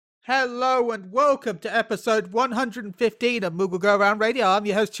Hello and welcome to episode 115 of Moogle Go Around Radio. I'm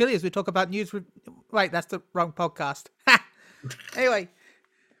your host Chille as we talk about news. Wait, that's the wrong podcast. Anyway,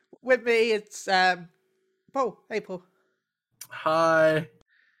 with me it's Paul. Hey Paul, Hi.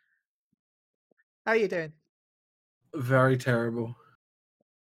 how are you doing? Very terrible.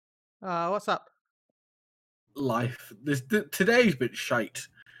 What's up? Life. Today's been shite.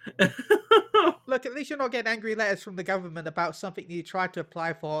 Look, at least you're not getting angry letters from the government about something you tried to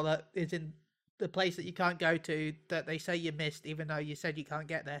apply for that is in the place that you can't go to that they say you missed, even though you said you can't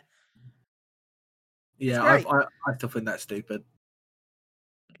get there. Yeah, great. I still think that's stupid.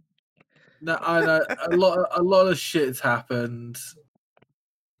 No, I know a lot of shit has happened.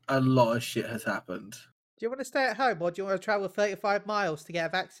 A lot of shit has happened. Do you want to stay at home or do you want to travel 35 miles to get a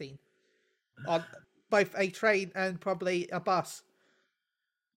vaccine? On both a train and probably a bus.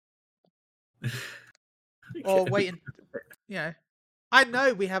 Or waiting, I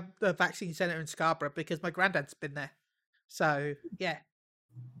know we have the vaccine centre in Scarborough because my granddad's been there. So, yeah.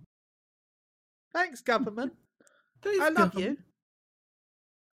 Thanks, government. I love you.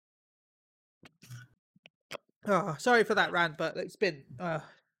 Oh, sorry for that rant, but it's been a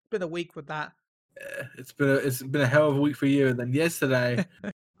week with that. It's been a hell of a week for you. And then yesterday,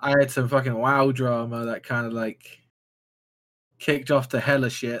 I had some fucking WoW drama that kind of like kicked off to hella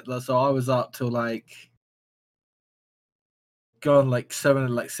shit. So I was up till gone like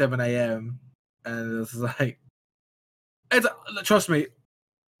 7 a.m. and it was like, trust me,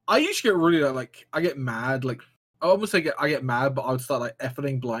 I used to get really like I get mad. Like I almost say I get mad, but I would start like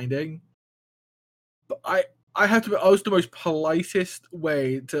effing blinding. But I have to. I was the most politest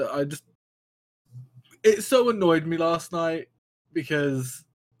way to. It so annoyed me last night because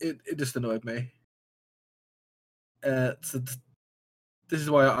it just annoyed me. So this is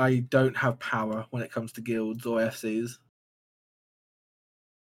why I don't have power when it comes to guilds or FCs.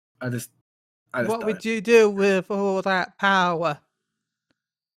 I just what would you do with all that power?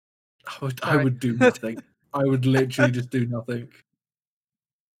 I would do nothing. I would literally just do nothing.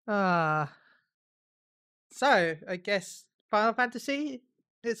 So, I guess Final Fantasy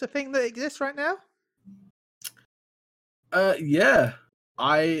is a thing that exists right now? Yeah.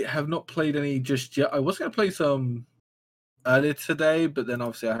 I have not played any just yet. I was going to play some earlier today, but then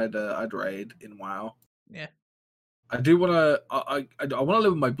obviously I'd raid in WoW. Yeah. I do want to. I want to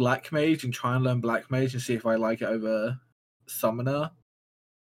live with my Black Mage and try and learn Black Mage and see if I like it over Summoner.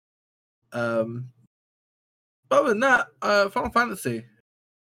 But other than that, Final Fantasy.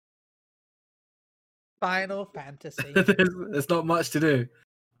 Final Fantasy. There's not much to do.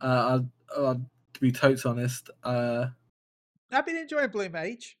 To be totes honest. I've been enjoying Blue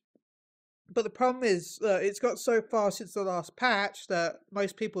Mage, but the problem is it's got so far since the last patch that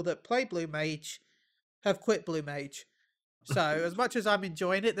most people that play Blue Mage have quit Blue Mage. So as much as I'm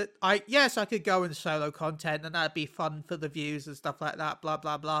enjoying it, that I could go in solo content and that'd be fun for the views and stuff like that. Blah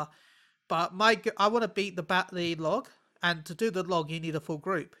blah blah. But I want to beat the log, and to do the log, you need a full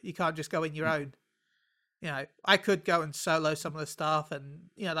group. You can't just go in your own. I could go and solo some of the stuff, and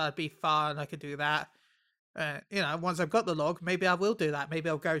that'd be fun. I could do that. Once I've got the log, maybe I will do that. Maybe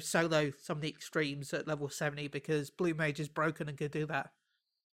I'll go solo some of the extremes at level 70 because Blue Mage is broken and could do that.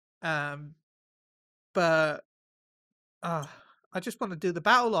 But I just want to do the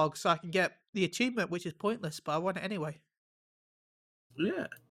battle log so I can get the achievement, which is pointless, but I want it anyway. Yeah.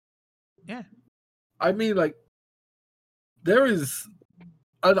 Yeah. I mean, like, there is.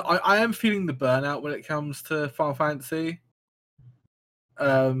 I am feeling the burnout when it comes to Final Fantasy.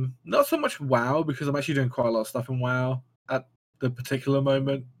 Not so much WoW because I'm actually doing quite a lot of stuff in WoW at the particular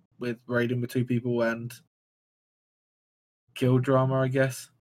moment with raiding with 2 people and guild drama, I guess.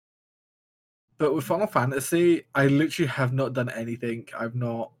 But with Final Fantasy, I literally have not done anything. I've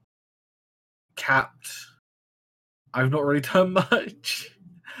not capped. I've not really done much.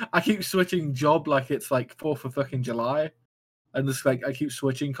 I keep switching job like it's like 4th of fucking July. And just like I keep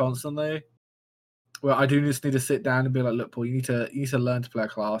switching constantly. Well, I do just need to sit down and be like, look, Paul, you need to learn to play a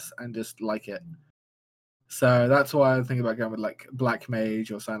class and just like it. So that's why I'm thinking about going with like Black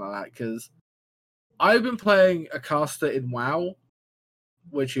Mage or something like that, because I've been playing a caster in WoW,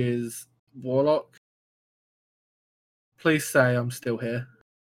 which is Warlock. Please say I'm still here.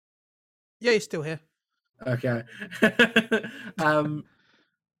 Yeah, you're still here. Okay.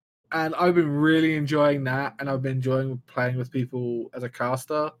 And I've been really enjoying that, and I've been enjoying playing with people as a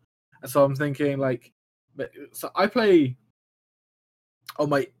caster. And so I'm thinking, like, so I play on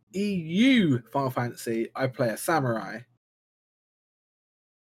my EU Final Fantasy, I play a samurai.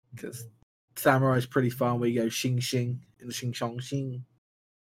 Because samurai is pretty fun, where you go shing shing and shing shong shing.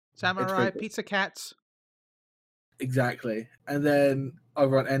 Samurai, pizza cats. exactly. And then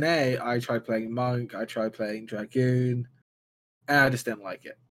over on NA, I tried playing Monk, I tried playing Dragoon, and I just didn't like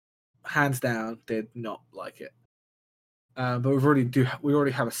it. Hands down, did not like it. But we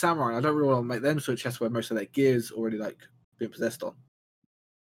already have a samurai. And I don't really want to make them switch. That's where most of their gears already like being possessed on.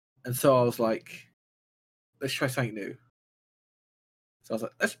 And so I was like, let's try something new. So I was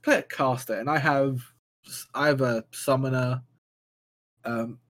like, let's play a caster. And I have a summoner.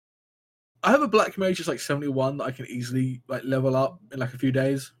 I have a black mage just like 71 that I can easily like level up in like a few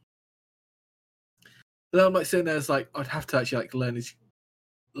days. Then I'm like sitting there, it's like I'd have to actually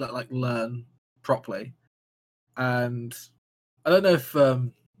like learn properly. And I don't know if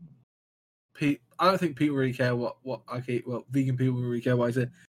Pete. I don't think people really care what I keep. Well, vegan people really care what I say.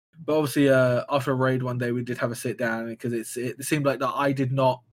 But obviously, after a raid one day, we did have a sit down because it seemed like that I did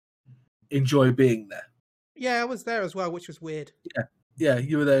not enjoy being there. Yeah, I was there as well, which was weird. Yeah,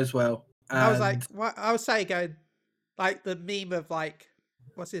 you were there as well, And I was like, and what? I was saying, going like the meme of like,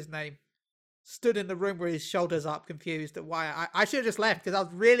 what's his name? Stood in the room with his shoulders up, confused at why I should have just left because I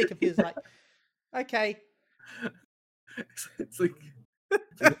was really confused. Like, okay, it's like,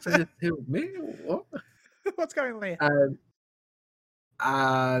 what's it here with me? What? what's going on here?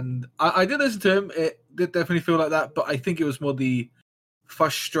 And I did listen to him. It did definitely feel like that, but I think it was more the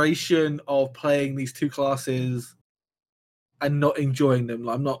frustration of playing these two classes and not enjoying them.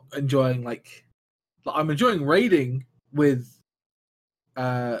 Like, I'm not enjoying like I'm enjoying raiding with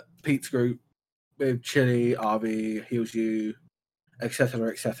Pete's group, with Chille, RV, Heals You, etc.,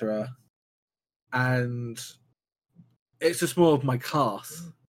 etc. And it's just more of my class.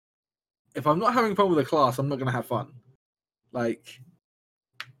 If I'm not having fun with a class, I'm not going to have fun. Like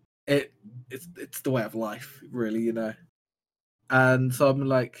it's the way of life, really, you know. And so I'm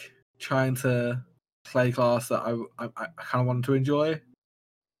like trying to play class that I kind of wanted to enjoy.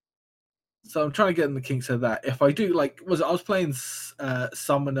 So I'm trying to get in the kinks of that. If I do, like, I was playing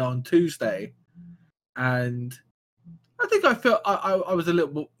Summoner on Tuesday, and I think I felt I was a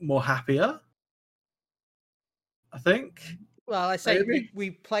little bit more happier. I think Well, I say maybe.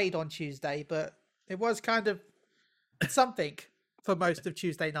 we played on Tuesday, but it was kind of something for most of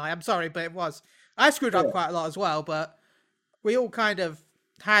Tuesday night. I'm sorry, but it was. I screwed up Yeah, quite a lot as well, but we all kind of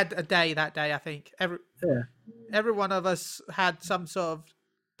had a day that day. I think yeah. every one of us had some sort of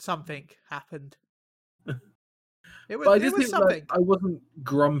something happened. But I It just was think like something. I wasn't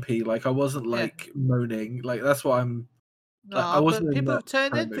grumpy, like I wasn't Yeah. like moaning. Like that's what I'm. Like I No, but wasn't in people that have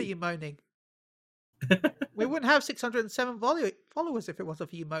turned kind in of for mood. you moaning. We wouldn't have 607 followers if it wasn't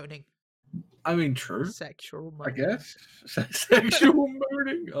for you moaning. I mean, true. Sexual I moaning. guess sexual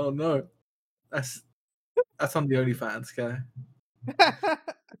moaning. Oh no, that's on the OnlyFans guy.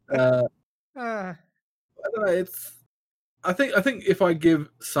 Uh, Ah, I don't know. I think if I give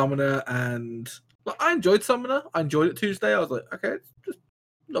Summoner and like I enjoyed Summoner, I enjoyed it Tuesday. I was like, okay, it's just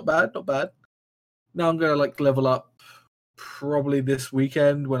not bad, not bad. Now I'm gonna like level up probably this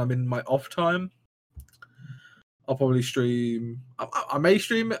weekend when I'm in my off time. I'll probably stream. I may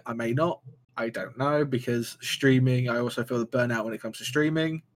stream it. I may not. I don't know because streaming. I also feel the burnout when it comes to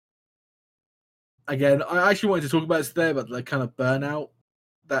streaming. Again, I actually wanted to talk about this today, but the kind of burnout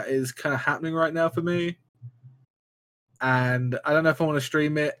that is kind of happening right now for me. And I don't know if I want to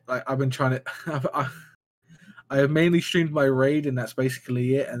stream it. Like I've been trying to. I have mainly streamed my raid, and that's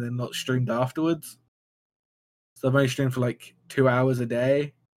basically it. And then not streamed afterwards. So I've only streamed for like 2 hours a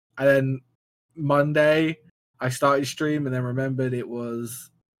day. And then Monday, I started stream and then remembered it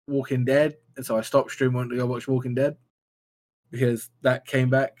was Walking Dead, and so I stopped streaming, went to go watch Walking Dead because that came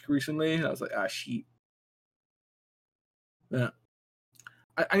back recently. And I was like, ah, shit. Yeah,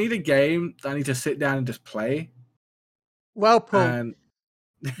 I need a game that I need to sit down and just play. well, Paul, And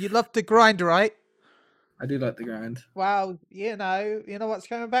you love to grind, right? I do like the grind. Well, you know what's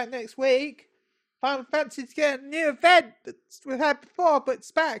coming back next week. Final Fantasy's getting a new event that we've had before, but it's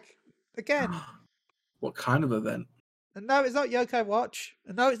back again. What kind of event? And no, it's not Yoko Watch.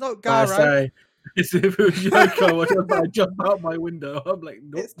 And no, it's not I Garo. say, if it was Yoko, I jump out my window. I'm like,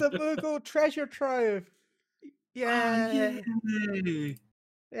 nope. It's the Moogle treasure trove. Ah, Yay! yay!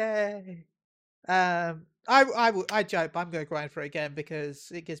 Yay! I joke, but I'm going to grind for it again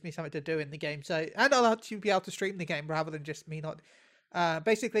because it gives me something to do in the game. So, and I'll actually be able to stream the game rather than just me not.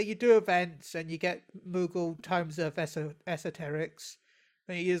 Basically, you do events and you get Moogle tomes of esoterics,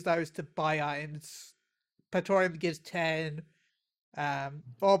 and you use those to buy items. Praetorium gives 10.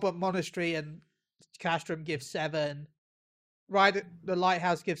 Orbit Monastery and Castrum gives 7. Right, the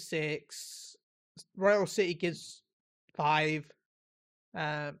Lighthouse gives 6. Royal City gives 5.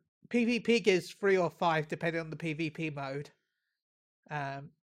 Um, PvP gives 3 or 5 depending on the PvP mode. Um,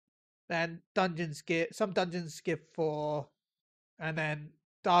 Then some dungeons give 4, and then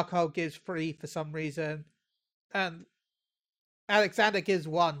Darkhold gives 3 for some reason, and Alexander gives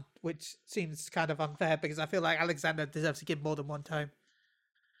 1, which seems kind of unfair because I feel like Alexander deserves to give more than 1 time.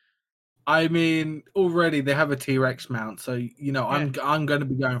 I mean, already they have a T-Rex mount, so Yeah. I'm going to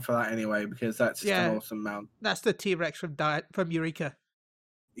be going for that anyway because that's just an Yeah, awesome mount. that's the T-Rex from Eureka.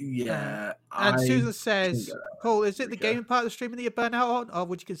 Yeah, And I Susan can says, go Paul, is it the Eureka. gaming part of the streaming that you burn out on, or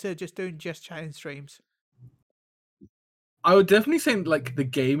would you consider just doing just chatting streams? I would definitely say like the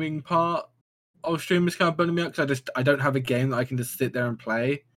gaming part of stream is kind of burning me out because I don't have a game that I can just sit there and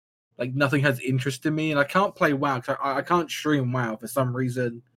play. Like nothing has interest in me, and I can't play WoW because I can't stream WoW for some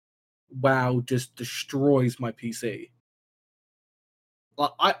reason. WoW just destroys my PC.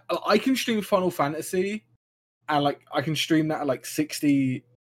 Like I can stream Final Fantasy, and like I can stream that at like 60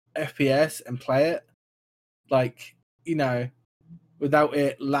 FPS and play it, like without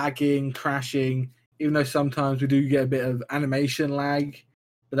it lagging, crashing. Even though sometimes we do get a bit of animation lag,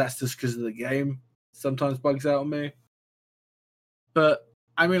 but that's just because of the game. Sometimes bugs out on me. But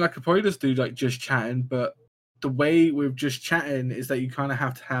I mean, I could probably just do like just chatting, but the way with just chatting is that you kind of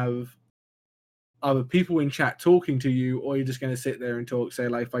have to have other people in chat talking to you, or you're just going to sit there and talk. Say,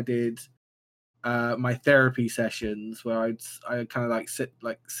 like if I did my therapy sessions, where I kind of like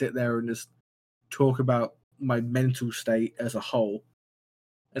sit there and just talk about my mental state as a whole.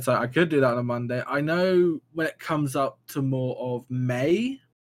 It's like I could do that on a Monday. I know when it comes up to more of May,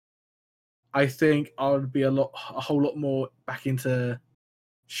 I think I would be a whole lot more back into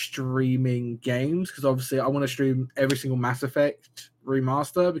streaming games because obviously I want to stream every single Mass Effect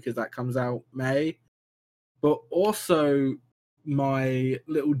remaster because that comes out May. But also my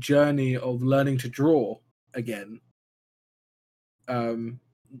little journey of learning to draw again.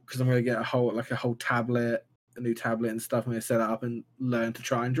 Because I'm gonna get a whole tablet, a new tablet and stuff. I'm gonna set it up and learn to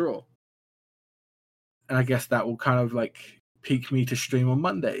try and draw. And I guess that will kind of like pique me to stream on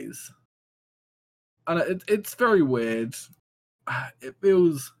Mondays. And it's very weird. It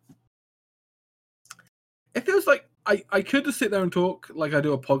feels like I could just sit there and talk like I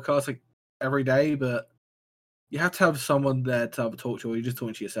do a podcast like every day, but you have to have someone there to have a talk to, or you're just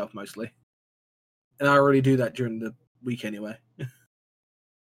talking to yourself mostly. And I already do that during the week anyway.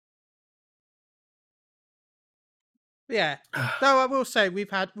 Yeah. Though I will say we've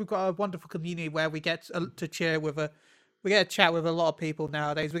got a wonderful community where we get to we get to chat with a lot of people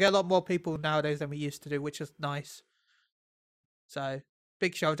nowadays. We get a lot more people nowadays than we used to do, which is nice. So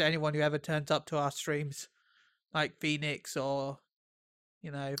big shout out to anyone who ever turns up to our streams, like Phoenix or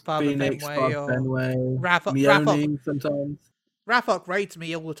Father Phoenix, Fenway Bob or Fenway, Rafok. Mione sometimes. Rafok raids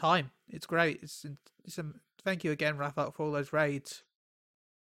me all the time. It's great. Thank you again, Rafok, for all those raids.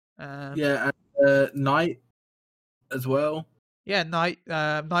 Yeah, Night as well. Yeah,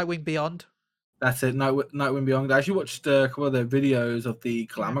 Nightwing Beyond. That's it. Nightwind Beyond. I actually watched a couple of their videos of the Yeah,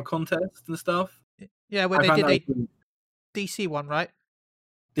 glamour contest and stuff. yeah, where I they found did that a was DC one, right?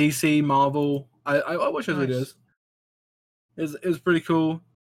 DC, Marvel. I watched those videos. Nice. It was pretty cool,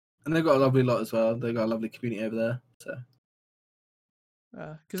 and they've got a lovely lot as well. They've got a lovely community over there. So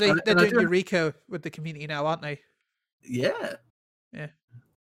Because they're and I doing do, Eureka with the community now, aren't they? yeah, Yeah.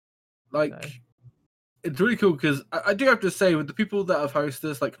 like So, it's really cool because I do have to say with the people that have hosted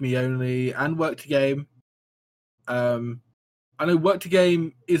us, like me only and Work to Game. I know Work to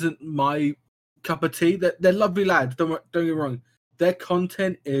Game isn't my cup of tea. They're lovely lads. Don't get me wrong. Their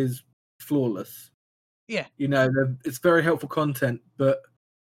content is flawless. yeah. It's very helpful content. But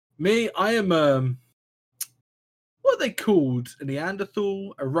me, I am what are they called? A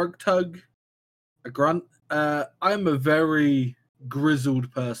Neanderthal, a rug tug, a grunt. I am a very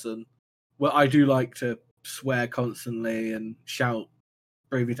grizzled person where I do like to swear constantly and shout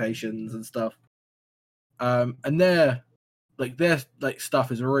abbreviations and stuff. And their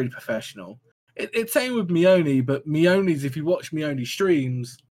stuff is already professional. It's same with Mione, but Mione's, if you watch Mione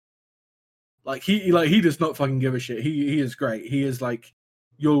streams, he does not fucking give a shit. He is great. He is like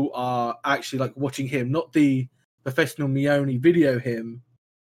you are actually like watching him, not the professional Mione video him,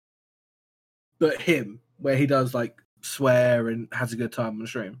 but him where he does like swear and has a good time on the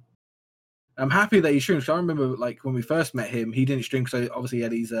stream. I'm happy that he streams. So I remember like when we first met him, he didn't stream because obviously he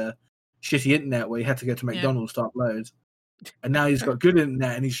had his shitty internet where he had to go to Yeah. McDonald's to upload. And now he's got good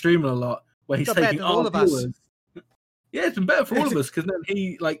internet and he's streaming a lot where he's taking our viewers. Yeah, it's been better for all of us because then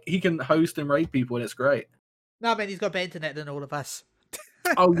he can host and rate people and it's great. No, man, he's got better internet than all of us.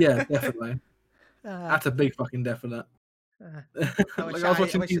 Oh yeah, definitely. That's a big fucking definite. I was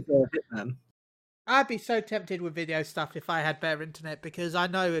watching Hitman. I'd be so tempted with video stuff if I had better internet because I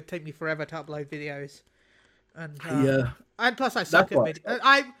know it'd take me forever to upload videos. And Yeah. and plus I suck at video.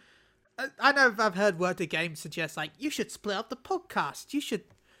 I know I've heard Word to Game suggest like you should split up the podcast. You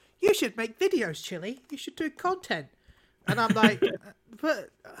should make videos, Chille. You should do content. And I'm like, but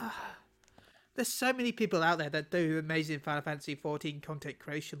there's so many people out there that do amazing Final Fantasy 14 content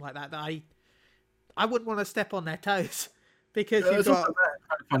creation like that I wouldn't want to step on their toes because you've It's also got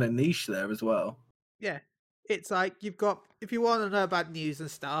trying to find a niche there as well. yeah, it's like you've got if you want to know about news and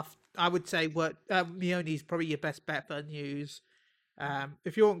stuff, I would say what Mioni's probably your best bet for news.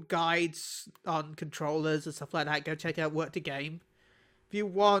 If you want guides on controllers and stuff like that, go check out Work to Game. If you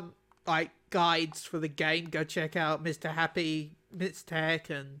want like guides for the game, go check out Mr. Happy, Mitz Tech,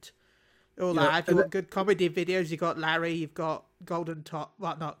 and all Yeah, that. If you want good comedy videos, you got Larry, you've got Golden Top.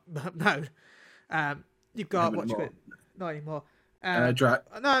 Well, not no. You've got what you call it? Not anymore. Drac.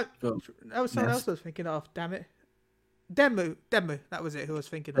 No, But that was someone else I was thinking of. Damn it, Demu. That was it. Who I was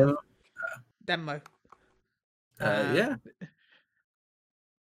thinking of? Demo. yeah.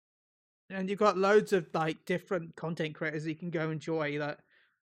 And you've got loads of like different content creators you can go enjoy that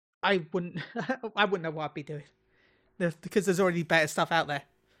I wouldn't I wouldn't know what I'd be doing. Because there's already better stuff out there.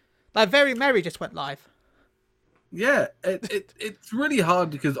 Like Very Merry just went live. Yeah, it's really hard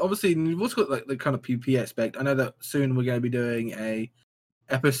because obviously you've also got like the kind of PvP aspect. I know that soon we're going to be doing a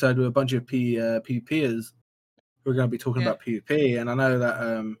episode with a bunch of PvPers who are going to be talking about PvP, and I know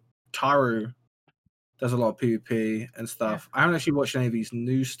that Taru does a lot of PvP and stuff. I haven't actually watched any of his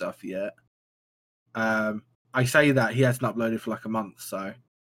new stuff yet. I say that he hasn't uploaded for like a month, so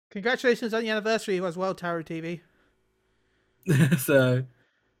congratulations on the anniversary as well, Taru TV. so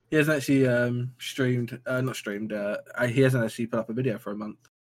he hasn't actually streamed, not streamed. He hasn't actually put up a video for a month.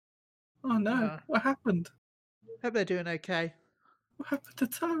 Oh no! What happened? Hope they're doing okay. What happened to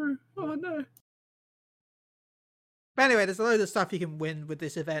Taru? Oh no! But anyway, there's a load of stuff you can win with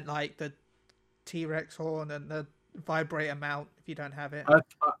this event, like the T-Rex horn and the vibrator mount if you don't have it.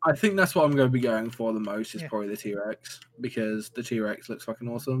 I think that's what I'm going to be going for the most is probably the T-Rex because the T-Rex looks fucking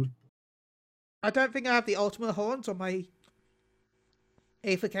awesome. I don't think I have the ultimate horns on my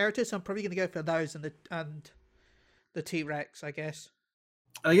Aether character, so I'm probably going to go for those and the T-Rex, I guess.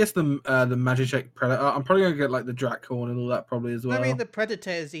 I guess the Magitech Predator. I'm probably going to get like the Drac horn and all that probably as well. I mean, the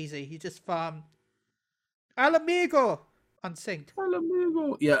Predator is easy. You just farm Alamigo unsynced.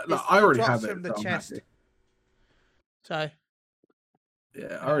 Alamigo. Yeah, like, I already have it from the chest. So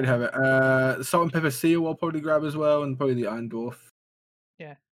yeah, I already have it. The Salt and Pepper Seal I'll probably grab as well, and probably the Iron Dwarf.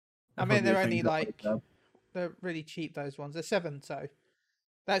 Yeah, I mean they're only like they're really cheap. Those ones they're 7, so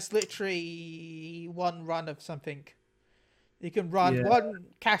that's literally one run of something. You can run one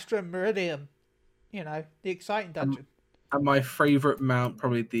Castrum Meridium. You know, the exciting dungeon. And my favorite mount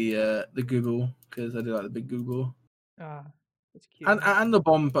probably the Google because I do like the big Google. That's cute. And the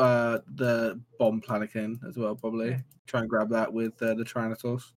bomb Planakin as well probably. Yeah. Try and grab that with the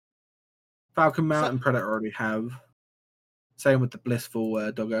Tyrannosaurus. Falcon mount and Predator already have. Same with the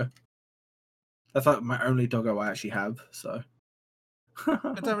Blissful Doggo. That's like my only Doggo I actually have. So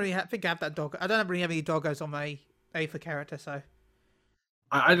I don't really think I have that dog. I don't really have any Doggos on my Aether character, so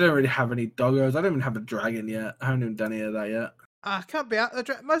I don't really have any Doggos. I don't even have a dragon yet. I haven't even done any of that yet. I can't be out.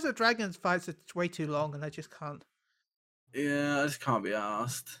 Most of the dragons fights are way too long, and I just can't. Yeah, I just can't be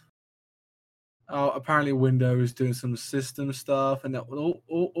asked. Oh, apparently Windows is doing some system stuff, and my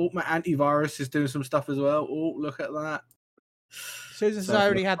antivirus is doing some stuff as well. Oh, look at that. Susan says I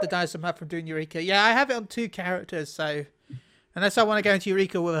already had the dinosaur map from doing Eureka. Yeah, I have it on 2 characters, so unless I want to go into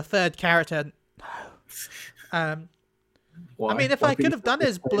Eureka with a 3rd character, no. I mean, if I could have done it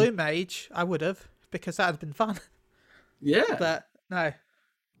as Blue Mage, I would have, because that would have been fun. Yeah. But no.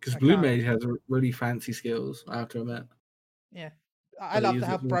 Because Blue Mage has really fancy skills, I have to admit. Yeah. I love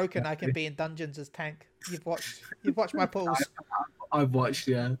how broken I can be in dungeons as tank. You've watched my pulls. I've watched,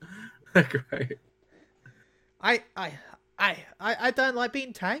 yeah. Great. I don't like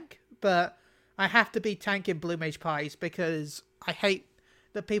being tank, but I have to be tank in Blue Mage Pies because I hate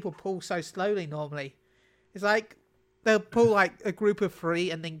that people pull so slowly normally. It's like they'll pull like a group of 3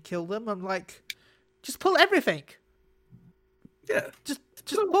 and then kill them. I'm like, just pull everything. Yeah. Just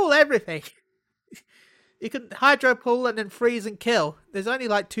pull everything. You can hydro pull and then freeze and kill. There's only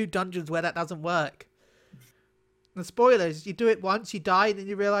like 2 dungeons where that doesn't work. The spoilers, you do it once, you die, and then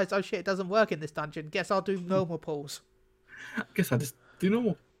you realise, oh shit, it doesn't work in this dungeon. Guess I'll do normal pulls. I guess I just do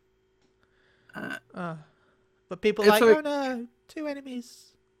normal. But people are like, oh no, 2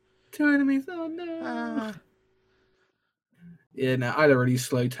 enemies. 2 enemies, oh no. Yeah, no, I had a really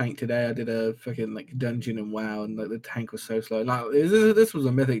slow tank today. I did a fucking like dungeon in WoW, and like the tank was so slow. Like this was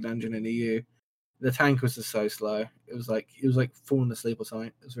a mythic dungeon in EU. The tank was just so slow. It was like falling asleep or something.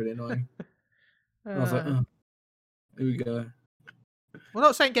 It was really annoying. I was like, oh, here we go. We're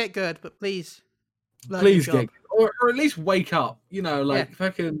not saying get good, but please learn your Please get, job. or at least wake up. You know, Yeah. like if I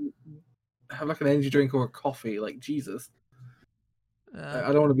can have like an energy drink or a coffee, like Jesus.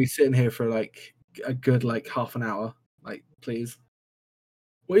 I don't want to be sitting here for like a good like half an hour. Like, please.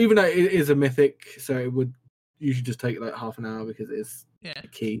 Well, even though it is a mythic, so it would usually just take like half an hour because it is Yeah. a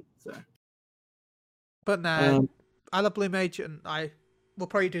key. So, But no, I love Blue Mage, and I will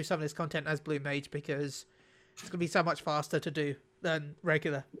probably do some of this content as Blue Mage because it's gonna be so much faster to do than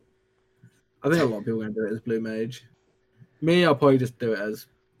regular. I think a lot of people are going to do it as Blue Mage. Me, I'll probably just do it as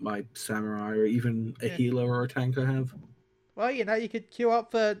my Samurai or even a healer or a tank I have. Well, you could queue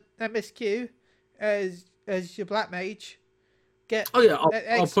up for MSQ as your Black Mage, get I'll probably be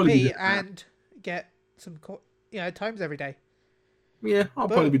XP doing that. and get some times every day. Yeah, I'll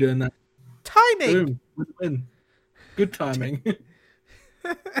Boom. probably be doing that. Timing. Boom. Win. Good timing.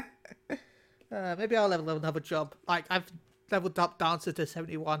 Maybe I'll level another job. Like I've leveled up Dancer to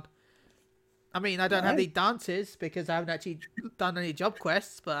 71. I mean, I don't have any dances because I haven't actually done any job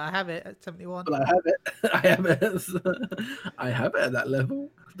quests, but I have it at 71. But I have it. I have it. I have it at that level.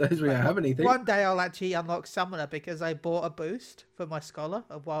 Doesn't mean I have anything. One day I'll actually unlock Summoner because I bought a boost for my Scholar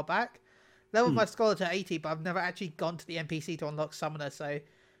a while back. Leveled my Scholar to 80, but I've never actually gone to the NPC to unlock Summoner, so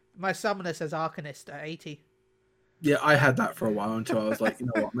my Summoner says Arcanist at 80. Yeah, I had that for a while until I was like, you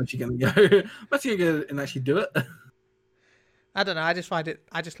know what, I'm actually going to go. I'm actually going to go and actually do it. I don't know. I just find it.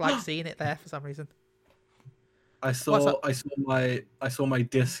 I just like seeing it there for some reason. I saw my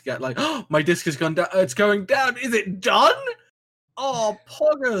disc get like, oh, my disc has gone down. It's going down. Is it done? Oh,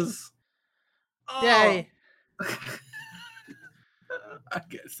 poggers! Oh. Yay! I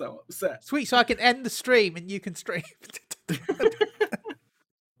get so upset. Sweet, so I can end the stream and you can stream.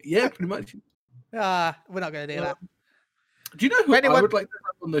 Yeah, pretty much. We're not going to do that. Do you know who I would like to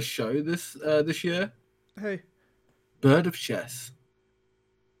have on the show this year? Who? Bird of Chess.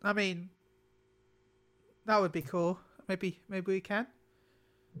 I mean, that would be cool. Maybe we can.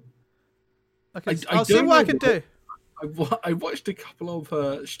 I'll see what I can do. I watched a couple of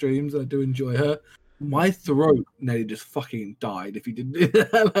her streams. I do enjoy her. My throat nearly just fucking died if you didn't do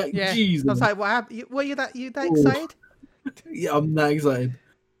that. Like, yeah. Jesus. I was like, what happened? Were you that excited? Yeah, I'm that excited.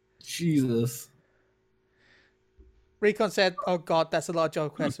 Jesus. Recon said, "Oh God, that's a lot of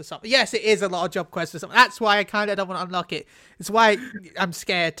job quests for something." Yes, it is a lot of job quests for something. That's why I kind of don't want to unlock it. It's why I'm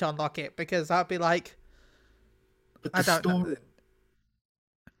scared to unlock it because I'd be like, I don't know.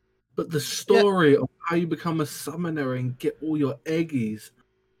 But the story of how you become a summoner and get all your eggies,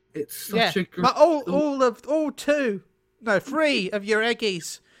 it's such a great. All three of your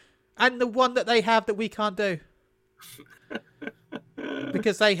eggies, and the one that they have that we can't do.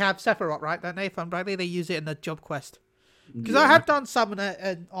 Because they have Sephiroth, right? Don't they? If I'm rightly, they use it in the job quest. Because I have done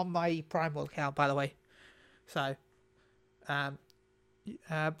Summoner on my Primal account, by the way. So,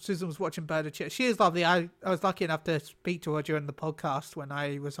 Susan was watching Bird of Chess. She is lovely. I was lucky enough to speak to her during the podcast when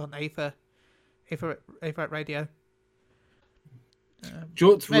I was on Aether at Radio.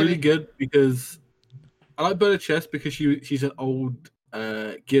 Jort's really good because I like Bird of Chess because she's an old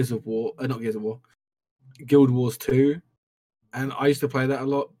not Gears of War, Guild Wars 2. And I used to play that a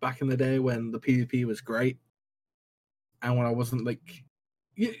lot back in the day when the PvP was great. And when I wasn't like,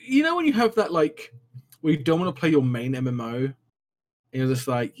 you know, when you have that like, where you don't want to play your main MMO, and you're just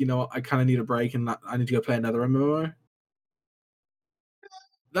like, you know what, I kind of need a break and I need to go play another MMO.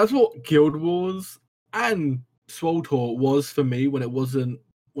 That's what Guild Wars and SWTOR was for me when I wasn't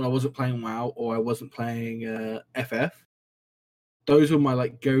playing WoW or I wasn't playing FF. Those were my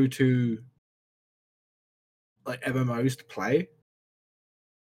like go-to like MMOs to play.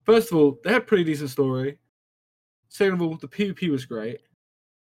 First of all, they had a pretty decent story. Second of all, the PvP was great.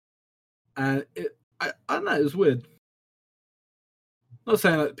 And I don't know, it was weird. Not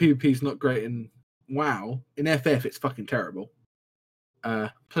saying that PvP is not great in WoW. In FF, it's fucking terrible.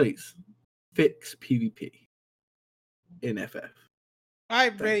 Please, fix PvP in FF. I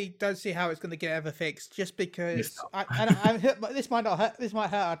really don't see how it's going to get ever fixed, just because this might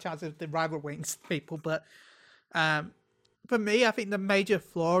hurt our chance of the rival wings people, but for me, I think the major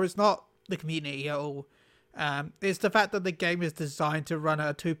flaw is not the community at all. It's the fact that the game is designed to run at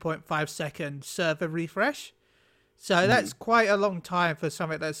a 2.5 second server refresh. So that's quite a long time for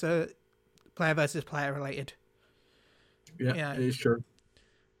something that's player versus player related. Yeah, it is true.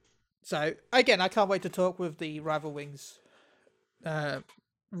 So again, I can't wait to talk with the Rival Wings,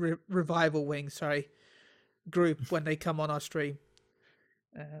 Revival Wings, group when they come on our stream.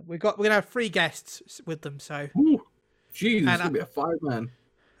 We're gonna have 3 guests with them, so. Jeez, it's gonna be a 5-man.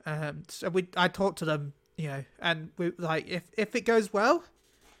 So I talked to them, and we like if it goes well.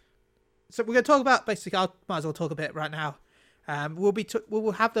 So we're gonna talk about basically. I might as well talk a bit right now. We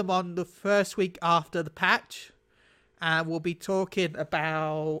will have them on the first week after the patch, and we'll be talking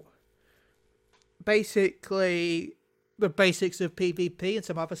about basically the basics of PvP and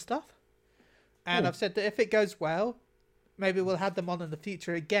some other stuff. And I've said that if it goes well, maybe we'll have them on in the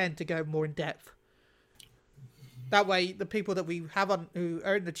future again to go more in depth. That way, the people that we have on who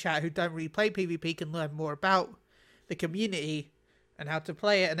are in the chat who don't really play PvP can learn more about the community and how to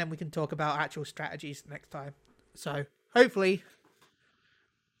play it, and then we can talk about actual strategies next time. So hopefully,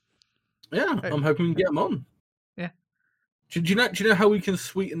 yeah, I'm hoping we can get them on. Yeah. Do you know how we can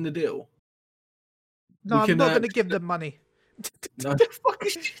sweeten the deal? No, I'm not going to give them money. No, fuck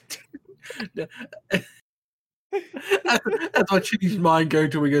is That's my Chille's mind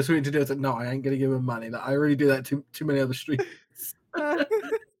going to we go sweeten to deal. It's like, no, I ain't going to give him money. Like, I already do that too many other streams.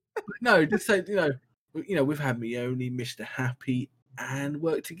 No, just say we've had Mione, Mr. Happy, and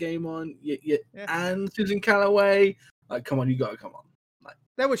Work to Game on, and Susan Calloway. Like, come on, you gotta come on. Like,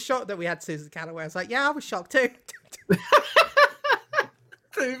 they were shocked that we had Susan Calloway. I was like, yeah, I was shocked too. But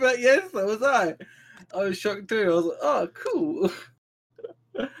yes, so was I. I was shocked too. I was like, oh, cool.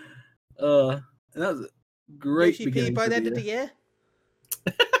 And that was a great beginning by the end of the year.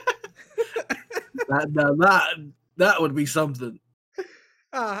 that would be something.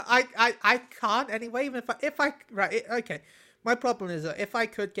 I can't anyway. Even if I right, okay. My problem is that if I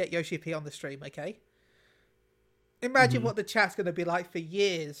could get Yoshi P on the stream, okay. Imagine what the chat's going to be like for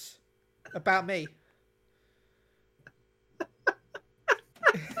years about me.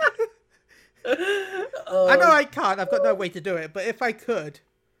 I know I can't. I've got no way to do it. But if I could,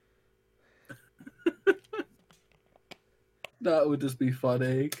 that would just be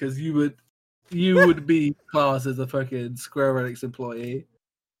funny because you would be classed as a fucking Square Enix employee.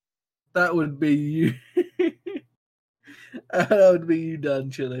 That would be you. That would be you done,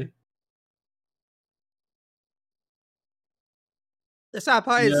 Chille. The sad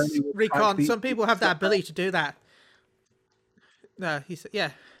part is, Recon, some people have that ability to do that. No, he said,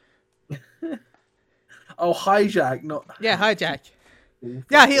 yeah. Oh, hijack, not... Yeah, hijack.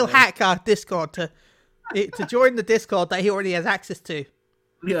 Yeah, he'll hack our Discord to join the Discord that he already has access to.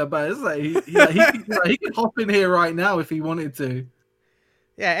 Yeah, but it's like, he could hop in here right now if he wanted to.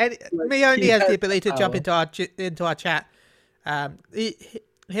 Yeah, me only has the ability to jump into our chat.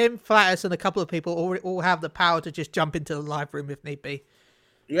 Him, Flatus, and a couple of people all have the power to just jump into the live room if need be.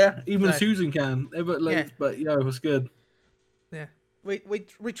 Yeah, even Susan can. But yeah, it was good. Yeah,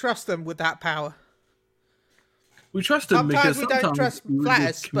 we trust them with that power. We trust him because we don't trust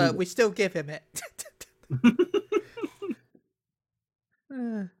Flatus, but we still give him it.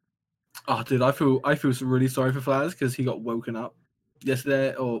 Oh, dude, I feel really sorry for Flatus because he got woken up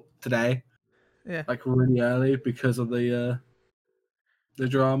yesterday or today. Yeah, like really early because of the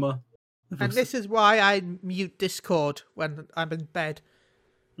drama. And this is why I mute Discord when I'm in bed.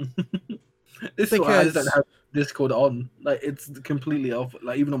 This is why I just don't have Discord on. Like, it's completely off.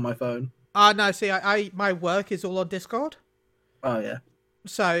 Like, even on my phone. No, see, my work is all on Discord. Oh yeah.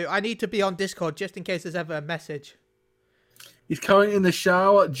 So I need to be on Discord just in case there's ever a message. He's currently in the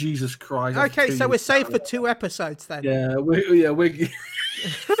shower. Jesus Christ. Okay, so we're safe for 2 episodes then. Yeah, we're fucking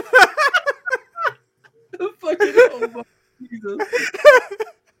oh my Jesus.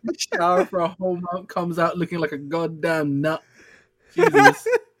 Shower for a whole month, comes out looking like a goddamn nut. Jesus.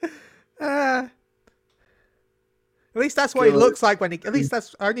 At least that's what he looks like when he. At least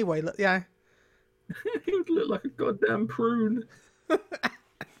that's the only way. Yeah. He would look like a goddamn prune.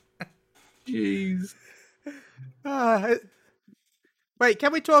 Jeez. Wait,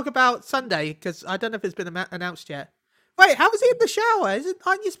 can we talk about Sunday? Because I don't know if it's been announced yet. Wait, how was he in the shower?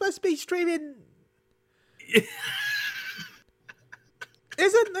 Aren't you supposed to be streaming?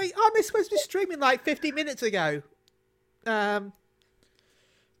 Aren't they supposed to be streaming like 50 minutes ago? The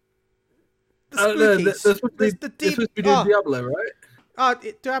Spookies. They're supposed to be doing Diablo, right? Oh,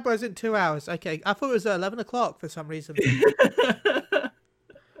 Diablo's in 2 hours. Okay, I thought it was 11 o'clock for some reason.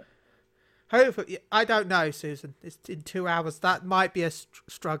 Hopefully, I don't know, Susan. It's in 2 hours. That might be a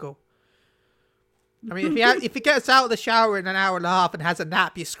struggle. I mean, if he gets out of the shower in an hour and a half and has a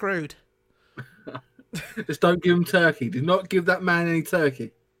nap, you're screwed. Just don't give him turkey. Do not give that man any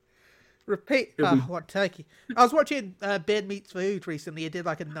turkey. Repeat. What turkey? I was watching Beard Meets Food recently. He did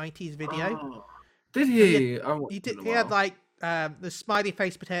like a 90s video. Oh, did he? He had like the smiley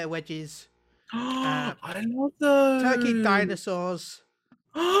face potato wedges. I love those. Turkey dinosaurs.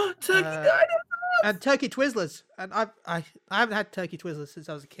 Turkey dinosaurs. And turkey Twizzlers. And I haven't had turkey Twizzlers since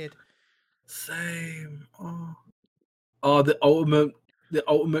I was a kid. Same. Oh, the ultimate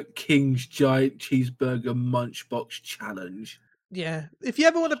King's giant cheeseburger munchbox challenge. Yeah. If you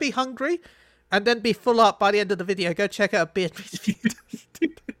ever want to be hungry, and then be full up by the end of the video. Go check out Beatrice video.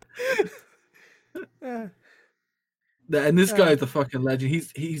 And this guy is a fucking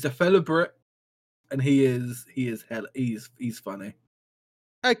legend. He's a fellow Brit, and he's funny.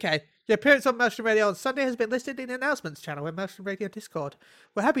 Okay, your appearance on Motion Radio on Sunday has been listed in the announcements channel in Motion Radio Discord.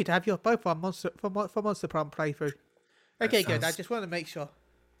 We're happy to have you both on Monster Prom playthrough. Okay, good. I just want to make sure.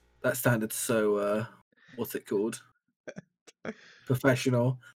 That sounded so. What's it called?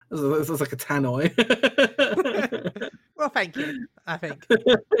 Professional. This was like a tannoy. Well, thank you. I think.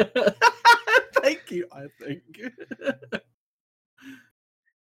 Thank you. I think.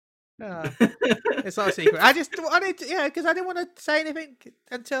 It's not a secret. I wanted to, because I didn't want to say anything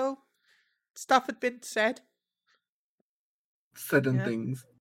until stuff had been said. Said and things.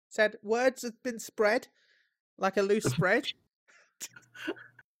 Said words had been spread like a loose spread.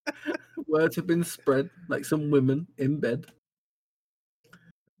 Words have been spread like some women in bed.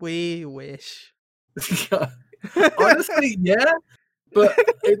 We wish. Honestly, yeah. But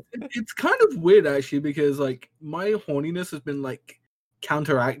it's kind of weird actually, because like my horniness has been like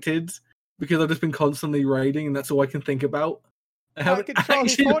counteracted because I've just been constantly raiding, and that's all I can think about. I haven't control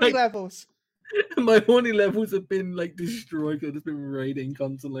his horny levels. My horny levels have been like destroyed because I've just been raiding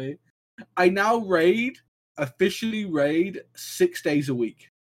constantly. I now officially raid 6 days a week.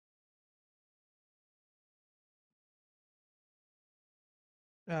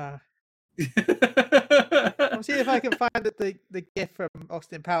 I'll see if I can find the GIF from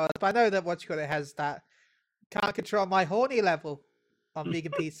Austin Powers, but I know that it has that can't control my horny level on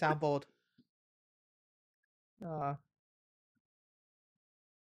Vegan Pete's soundboard.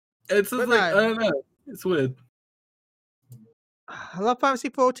 It's just I don't know. It's weird. I love Fantasy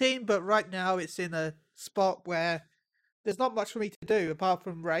 14, but right now it's in a spot where there's not much for me to do apart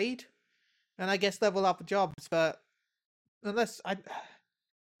from raid, and I guess level up jobs. But there's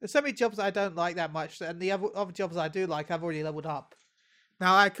so many jobs I don't like that much, and the other jobs I do like, I've already leveled up.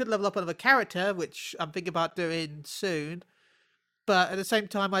 Now I could level up another character, which I'm thinking about doing soon, but at the same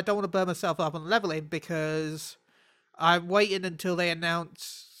time, I don't want to burn myself up on leveling because I'm waiting until they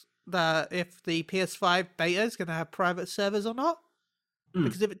announce that if the PS5 beta is going to have private servers or not.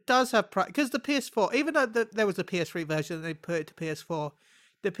 Because if it does have because the PS4, even though there was a PS3 version and they put it to PS4,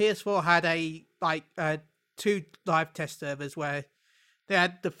 the PS4 had 2 live test servers where they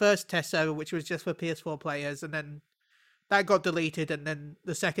had the first test server, which was just for PS4 players, and then that got deleted, and then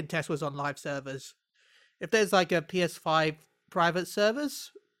the second test was on live servers. If there's like a PS5 private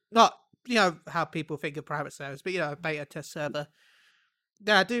servers, not how people think of private servers, but a beta test server,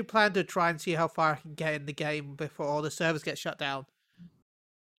 then I do plan to try and see how far I can get in the game before all the servers get shut down.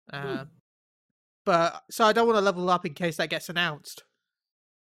 But so I don't want to level up in case that gets announced,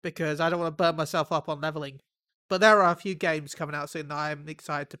 because I don't want to burn myself up on leveling. But there are a few games coming out soon that I'm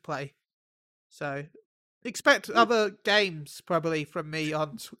excited to play. So expect other games probably from me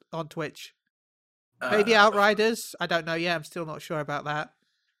on Twitch. Maybe Outriders. I don't know yet. I'm still not sure about that.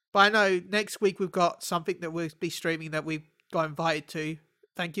 But I know next week we've got something that we'll be streaming that we got invited to.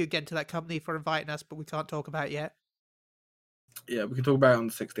 Thank you again to that company for inviting us, but we can't talk about it yet. Yeah, we can talk about it on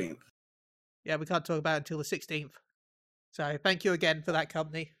the 16th. Yeah, we can't talk about it until the 16th. So thank you again for that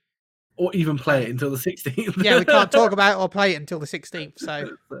company. Or even play it until the 16th. Yeah, we can't talk about it or play it until the 16th. So,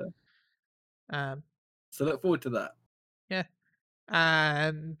 so look forward to that. Yeah,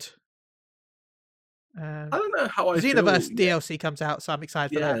 and I don't know how Xenoverse DLC comes out, so I'm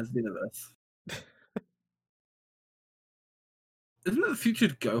excited for that. Yeah, Xenoverse. Isn't it the future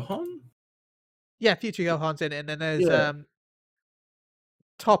Gohan? Yeah, future Gohan's in it, and then there's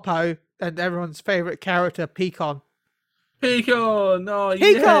Toppo and everyone's favorite character, Peacon. Peacon! Oh,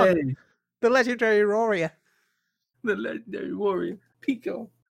 Peacon! Yay! The legendary warrior. The legendary warrior, Peacon.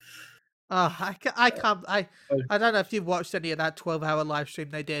 Oh, I don't know if you've watched any of that 12-hour live stream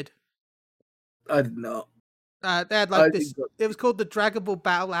they did. I did not. They had like this. It was called the Dragon Ball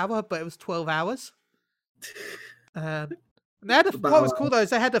Battle Hour, but it was 12 hours. And they had what was cool though is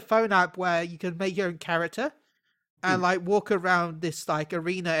they had a phone app where you could make your own character and like walk around this like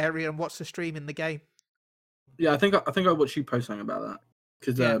arena area and watch the stream in the game. Yeah, I think I watched you post something about that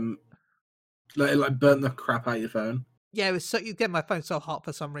because it burnt the crap out of your phone. Yeah, it was so you get my phone so hot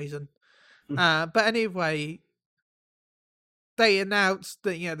for some reason. But anyway, they announced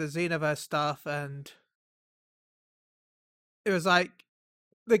that the Xenoverse stuff, and it was like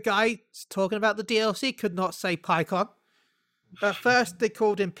the guy talking about the DLC could not say Pycon. At first, they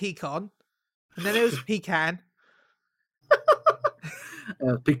called him Peacon, and then it was Pecan.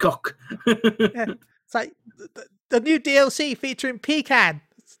 Peacock. Yeah. It's like the new DLC featuring Pecan.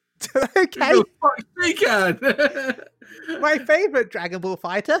 Okay. Pecan. My favorite Dragon Ball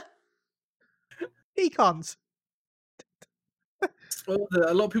fighter. econs. Well,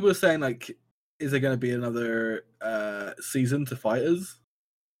 a lot of people are saying like, is there going to be another season to Fighters?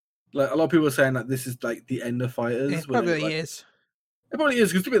 Like a lot of people are saying that this is like the end of Fighters. It When they, probably like, is. it probably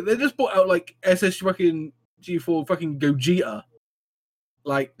is because they just brought out like SS fucking G4 fucking Gogeta.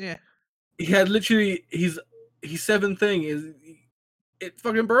 Like Yeah. he had literally his 7th thing is it's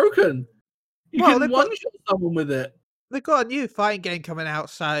fucking broken. You Well, can one shot someone with it. they've got a new fighting game coming out,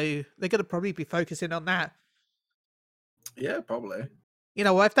 so they're going to probably be focusing on that. Yeah, probably. You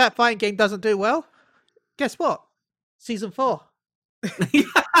know, if that fighting game doesn't do well, guess what? Season 4.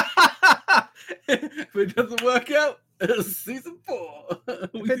 If it doesn't work out, it's season 4.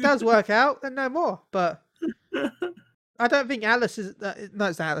 If it does work out, then no more. But I don't think Alice is. No,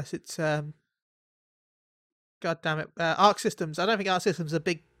 it's Alice. It's God damn it, Arc Systems. I don't think Arc Systems is a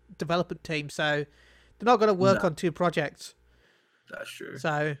big development team, so they're not going to work No. on 2 projects. That's true.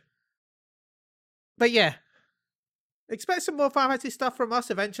 So, but yeah, expect some more Final Fantasy stuff from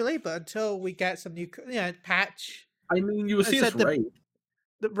us eventually. But until we get some new, patch. I mean, you will see us said raid.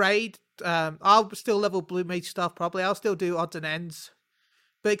 The raid, I'll still level Blue Mage stuff probably. I'll still do odds and ends,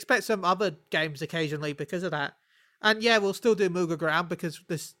 but expect some other games occasionally because of that. And yeah, we'll still do Moogle Ground because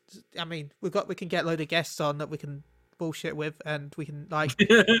this. I mean, we can get a load of guests on that we can bullshit with, and we can like we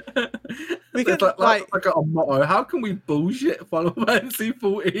can like a motto. How can we bullshit Final Fantasy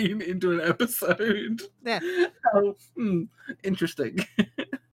 14 into an episode? Yeah. Oh, interesting.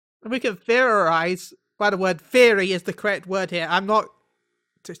 We can theorize. By the word theory is the correct word here. I'm not.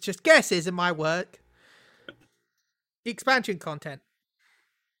 It's just guesses in my work. Expansion content.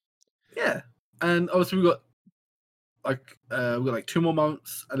 Yeah, and obviously we got like 2 more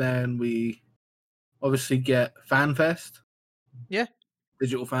months, and then we obviously get FanFest. Yeah,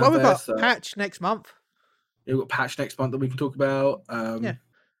 digital FanFest. Well, we've got patch next month. Yeah, we've got patch next month that we can talk about. Yeah,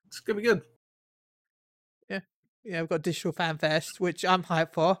 it's gonna be good. Yeah, we've got digital FanFest, which I'm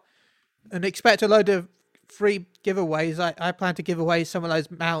hyped for, and expect a load of free giveaways. I plan to give away some of those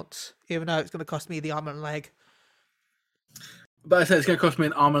mounts, even though it's going to cost me the arm and leg. But I said it's going to cost me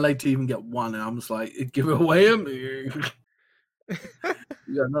an arm and leg to even get one, and I'm just like, give it away them.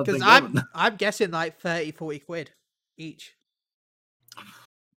 Because I'm guessing like 30-40 quid each.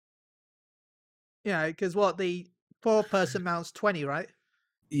 Yeah, because what the 4-person mount's 20, right?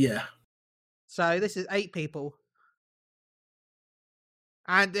 Yeah. So this is 8 people.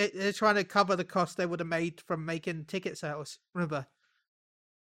 And they're trying to cover the cost they would have made from making ticket sales, remember?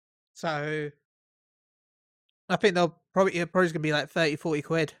 So I think they'll probably going to be like 30-40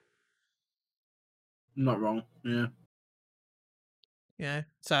 quid. Not wrong, yeah. Yeah,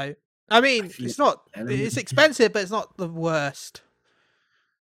 so I mean, Actually, it's expensive, but it's not the worst.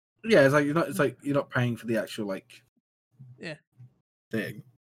 Yeah, it's like you're not paying for the actual thing.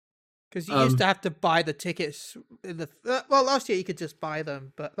 Because you used to have to buy the tickets in the last year you could just buy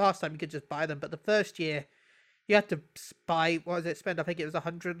them, but last time you could just buy them. But the first year you had to buy spend I think it was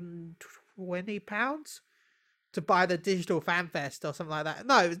 £120 to buy the digital FanFest or something like that.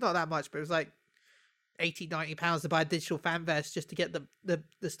 No, it was not that much, but it was like £80-90 to buy a digital FanFest just to get the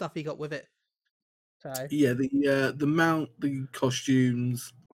stuff you got with it. So yeah, the mount, the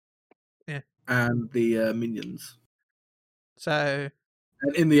costumes, and the minions. So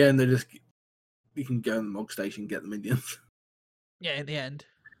and in the end, you can go in the Mog Station and get the minions. Yeah, in the end.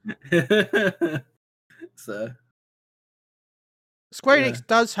 So Square Enix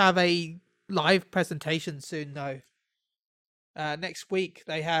does have a live presentation soon, though. Next week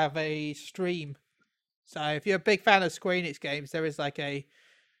they have a stream. So if you're a big fan of Square Enix games, there is like a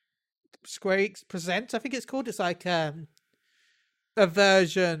Square Enix Presents, I think it's called. It's like a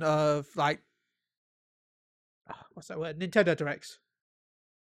version of like what's that word? Nintendo Directs.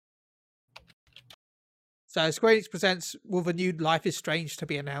 So Square Enix Presents with a new Life is Strange to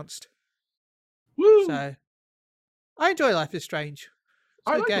be announced. Woo! So I enjoy Life is Strange.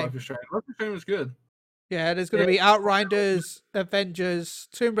 I like Life is Strange. Life is Strange was good. Yeah, there's going to be Outriders, Avengers,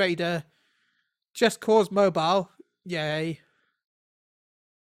 Tomb Raider, Just Cause Mobile. Yay.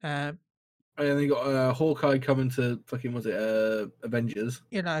 And then you got Hawkeye coming to fucking, was it Avengers?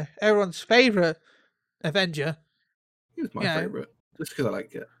 You know, everyone's favourite Avenger. He was my favourite. Just because I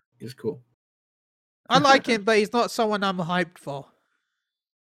like it. He's cool. I like him, but he's not someone I'm hyped for.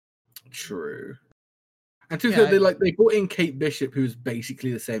 True. And they brought in Kate Bishop, who's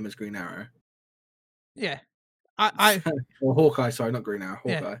basically the same as Green Arrow. Yeah. Or Hawkeye, sorry, not Green Arrow,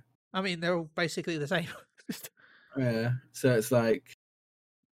 Hawkeye. Yeah. I mean, they're all basically the same. Yeah. So it's like,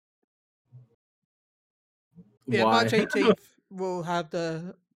 yeah, why? March 18th we'll have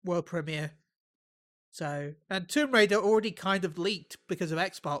the world premiere. So, and Tomb Raider already kind of leaked because of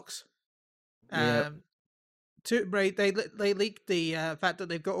Xbox. Yeah. Tomb Raider, they leaked the fact that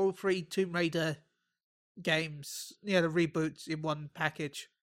they've got all 3 Tomb Raider games, the reboots in one package.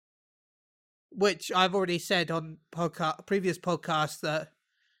 Which I've already said on previous podcasts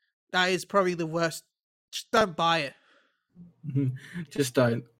that is probably the worst. Just don't buy it. Just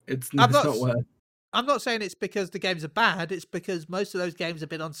don't. I'm It's not. not worth. I'm not saying it's because the games are bad. It's because most of those games have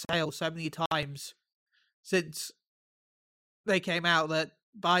been on sale so many times since they came out that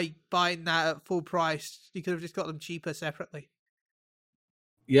by buying that at full price, you could have just got them cheaper separately.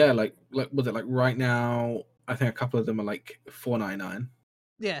 Yeah, like was it like right now? I think a couple of them are like $4.99.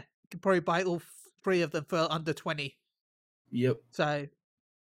 Yeah, you could probably buy all 3 of them for under 20. Yep. So,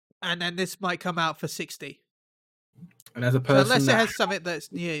 and then this might come out for 60. And as a So person unless it that, has something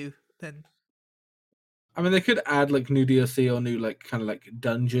that's new, then I mean, they could add like new DLC or new like kind of like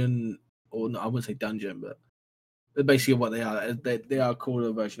dungeon, or no, I wouldn't say dungeon, but they're basically what they are. They are called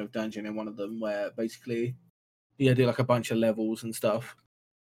a version of dungeon in one of them, where basically do like a bunch of levels and stuff.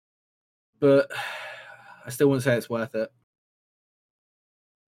 But I still wouldn't say it's worth it.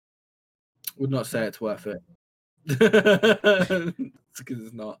 Would not say it's worth it. Because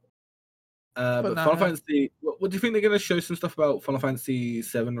it's not. but But no, Final no. Fantasy, what do you think they're going to show some stuff about Final Fantasy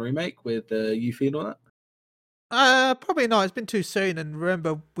VII remake with Yuffie and all that? Probably not. It's been too soon, and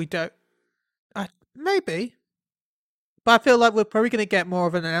remember, we don't. Maybe, but I feel like we're probably going to get more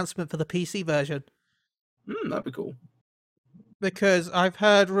of an announcement for the PC version That'd be cool. because I've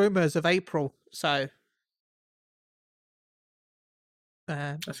heard rumors of April. So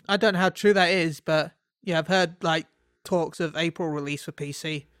I don't know how true that is, but yeah, I've heard like talks of April release for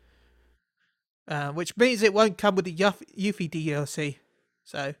PC, which means it won't come with the Yuffie DLC.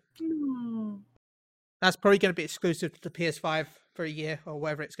 So that's probably going to be exclusive to the PS5 for a year or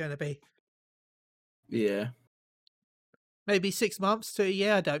whatever it's going to be. Yeah. Maybe 6 months to a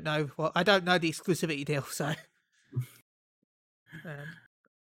year. I don't know. Well, I don't know the exclusivity deal, so.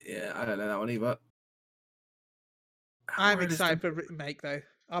 Yeah, I don't know that one either. I'm excited for remake though.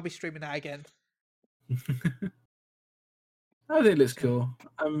 I'll be streaming that again. I think it looks cool.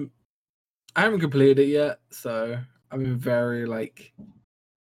 I haven't completed it yet, so I'm in very like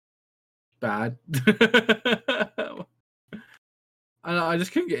bad. I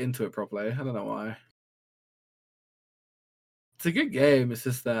just couldn't get into it properly. I don't know why. It's a good game. It's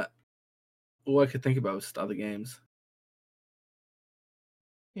just that all I could think about was just other games.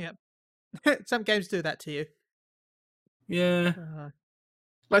 Yep. Some games do that to you. Yeah,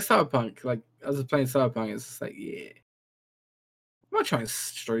 like Cyberpunk. Like I was playing Cyberpunk, it's just like yeah. I might try and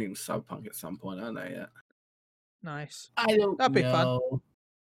stream Cyberpunk at some point. I don't know yet. Nice. I don't That'd be fun. know.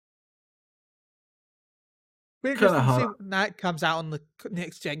 Be Kind of interesting to see hard. when that comes out on the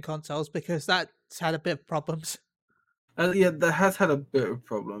next gen consoles because that's had a bit of problems. Yeah, that has had a bit of a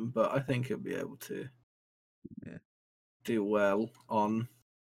problem, but I think it'll be able to do well on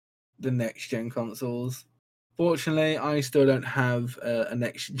the next gen consoles. Fortunately, I still don't have a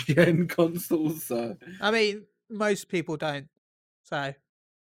next gen console, so I mean, most people don't. So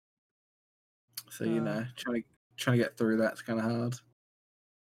you know, trying to get through that's kind of hard.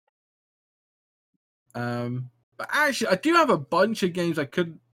 But actually, I do have a bunch of games I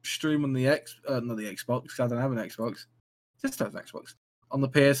could stream on the not the Xbox. 'Cause I don't have an Xbox. Just have an Xbox on the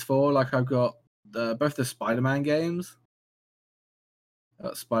PS4. Like I've got both the Spider-Man games. I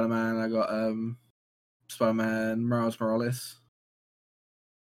got Spider-Man. I got Spider-Man Miles Morales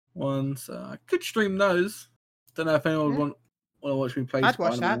one, so I could stream those. Don't know if anyone would want to watch me play I'd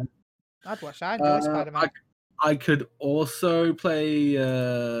watch that. Spider-Man. I enjoy Spider-Man. I could also play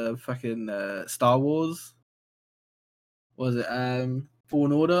fucking Star Wars. What was it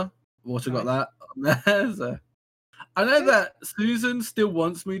Fallen Order? I've also got that on there. So I know that Susan still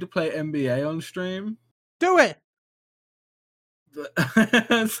wants me to play NBA on stream. Do it. But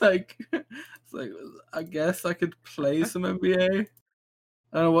it's like I guess I could play some NBA.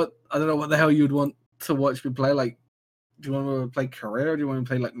 I don't know what the hell you'd want to watch me play. Like, do you want to play career or do you want to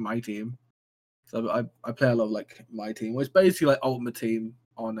play like my team? So I play a lot of like my team, which is basically like Ultimate Team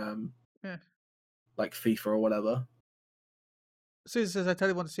on like FIFA or whatever. Susan says, I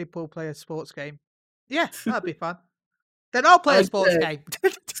totally want to see Paul play a sports game. Yeah, that'd be fun. Then I'll play a sports game.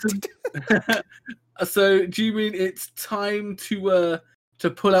 So do you mean it's time to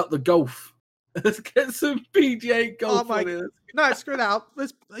pull out the golf? Let's get some PGA golf on it. No, screw that up.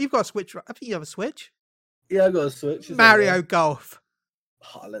 You've got a Switch. I think you have a Switch. Yeah, I got a Switch. Mario Golf.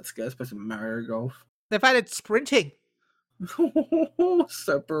 Oh, let's go. Let's play some Mario Golf. They've added sprinting.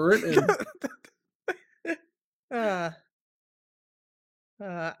 Sprinting. But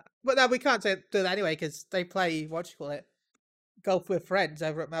no, we can't do that anyway because they play, what do you call it? golf with friends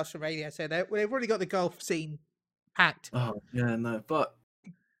over at Maelstrom Radio, so they've already got the golf scene hacked. Oh yeah, no, but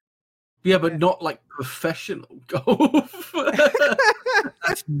yeah, but Yeah. not like professional golf.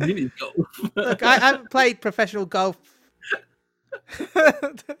 That's mini golf. Look, I haven't played professional golf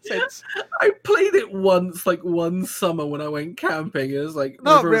since I played it once, like one summer when I went camping. It was like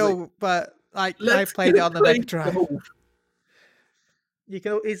my not friend was like, real, but like I "Let's played it go on the play Mega Drive. golf." You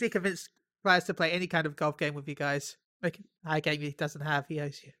can easily convince players to play any kind of golf game with you guys. Like a game he doesn't have, he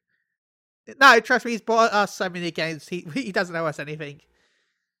owes you. No, trust me, he's bought us so many games. He doesn't owe us anything.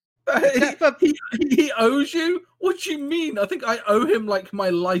 Except for he owes you? What do you mean? I think I owe him like my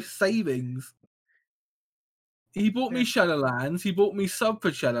life savings. He bought me Shadowlands. He bought me sub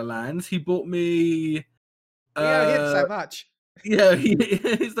for Shadowlands. He bought me. we owe him so much. Yeah,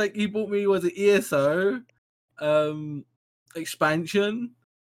 he's like he bought me. Was it ESO? Expansion.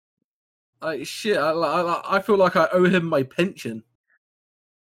 Like shit. I feel like I owe him my pension.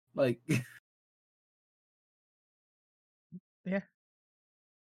 Like. Yeah.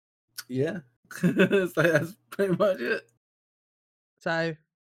 Yeah. So that's pretty much it. So,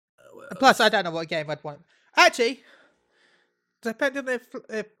 plus I don't know what game I'd want. Actually, depending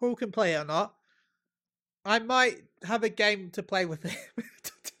if Paul can play it or not, I might have a game to play with him.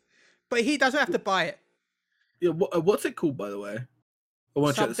 But he doesn't have to buy it. Yeah, what's it called, by the way? I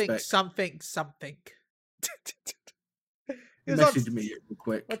want to check the Something. spec. It was Message me real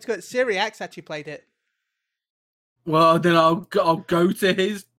quick. What's good? Syriax actually played it. Well, then I'll go to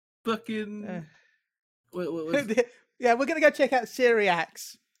his fucking. Yeah, we're gonna go check out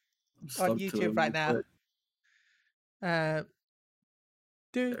Syriax on YouTube right now. I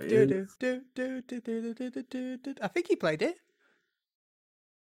think he played it.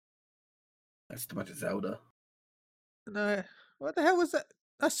 That's too much of Zelda. No, what the hell was that?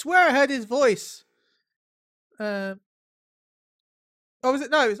 I swear I heard his voice. Oh, was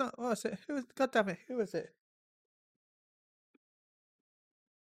it? No, it's not. What was it? Who was? God damn it! Who was it?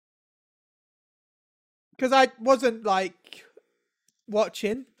 Because I wasn't like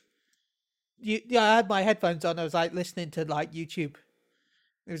watching. Yeah, I had my headphones on. I was like listening to like YouTube.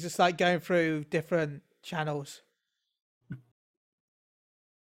 It was just like going through different channels.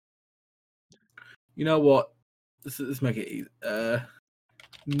 You know what? Let's make it easy.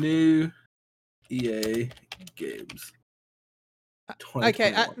 New EA games.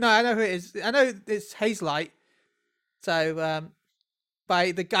 Okay, no, I know who it is. I know it's Hazelight. So,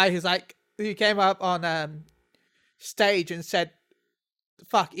 by the guy who came up on stage and said,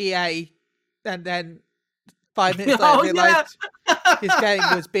 "Fuck EA," and then 5 minutes later realized his game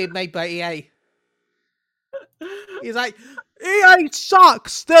was being made by EA. He's like, "EA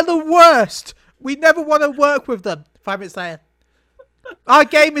sucks. They're the worst. We never want to work with them." 5 minutes later, our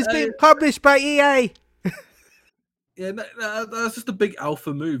game is being published by EA. Yeah, that's just a big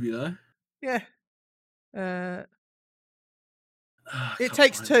alpha move, you know. Yeah. It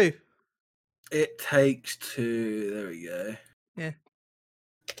Takes Two. It Takes Two. There we go. Yeah.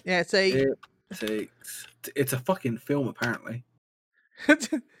 Yeah. It's a fucking film, apparently.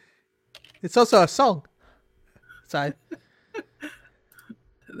 It's also a song. So.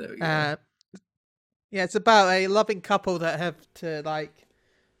 There we go. Yeah, it's about a loving couple that have to like.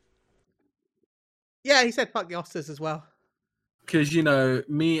 Yeah, he said fuck the Oscars as well. Because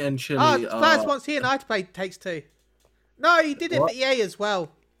me and Chille. Plans wants he and I to play Takes Two. No, he did it for EA as well.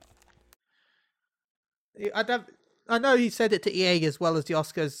 I know he said it to EA as well as the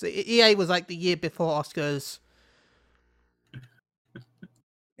Oscars. EA was like the year before Oscars.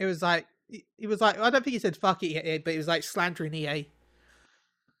 It was like he was like I don't think he said fuck EA, but he was like slandering EA.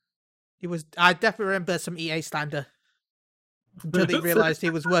 I definitely remember some EA slander until he realized he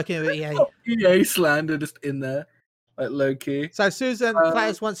was working with EA. EA slander just in there, like low key. So Susan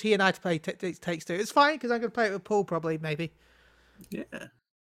Platters wants he and I to play Takes Two. It's fine because I'm going to play it with Paul probably, maybe. Yeah.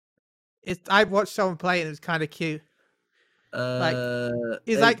 I watched someone play it and it was kind of cute.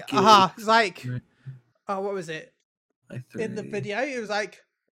 He's like, what was it? In the video, it was like,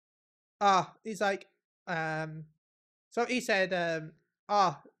 he's like, so he said,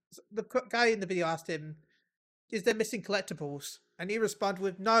 the guy in the video asked him, is there missing collectibles? And he responded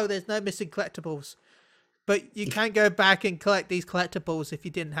with, no, there's no missing collectibles. But you can go back and collect these collectibles if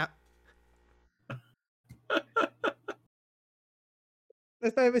you didn't have...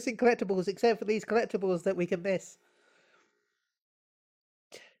 There's no missing collectibles except for these collectibles that we can miss.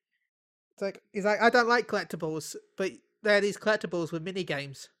 He's like, I don't like collectibles, but there are these collectibles with mini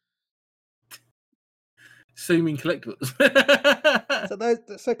games. So you mean collectibles?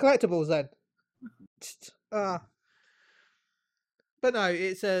 so collectibles then. But no,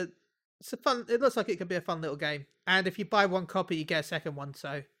 it's it's a fun. It looks like it could be a fun little game. And if you buy one copy, you get a second one.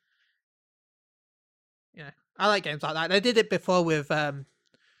 So yeah, I like games like that. They did it before with their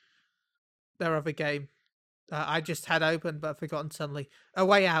other game. I just had open but forgotten suddenly. A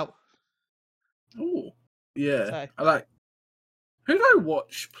Way Out. Oh, yeah. So I like. Who did I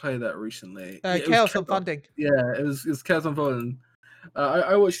watch play that recently? Yeah, it was Chaos on Chaos. Funding. Yeah, it was Chaos on Fallen.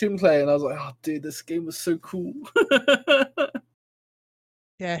 I watched him play and I was like, oh, dude, this game was so cool.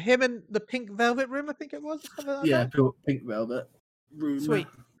 Yeah, him and the Pink Velvet Room, I think it was, or something like Yeah, that. Pink Velvet Room. Sweet.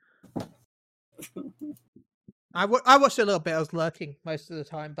 I watched a little bit. I was lurking most of the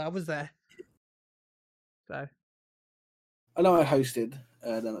time, but I was there. So I know I hosted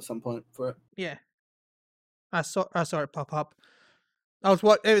them at some point for it. yeah, I saw it pop up.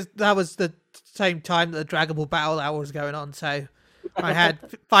 That was the same time that the Dragon Ball Battle Hour was going on. So I had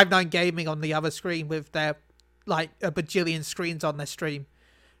 5 9 Gaming on the other screen with their like a bajillion screens on their stream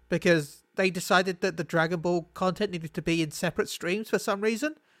because they decided that the Dragon Ball content needed to be in separate streams for some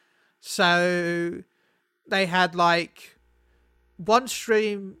reason. So they had like one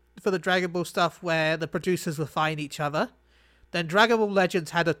stream for the Dragon Ball stuff where the producers were fighting each other. Then Dragon Ball Legends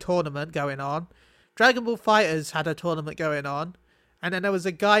had a tournament going on. Dragon Ball Fighters had a tournament going on. And then there was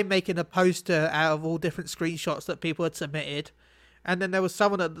a guy making a poster out of all different screenshots that people had submitted. And then there was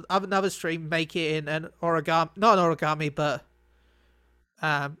someone at another stream making an origami, not an origami, but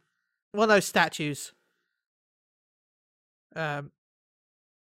one of those statues. Like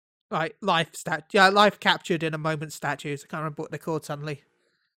life captured in a moment statues. I can't remember what they're called suddenly.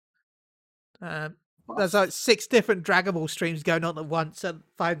 There's like 6 different Dragon Ball streams going on at once, and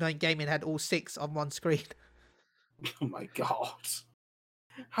 5 9 Gaming had all 6 on one screen. Oh my god.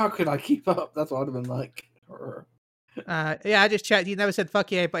 How could I keep up? That's what I'd have been like. Yeah, I just checked. He never said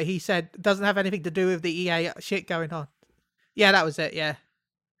fuck EA, but he said it doesn't have anything to do with the EA shit going on. Yeah, that was it. Yeah.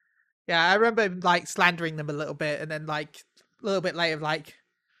 Yeah, I remember him like slandering them a little bit, and then like a little bit later, like,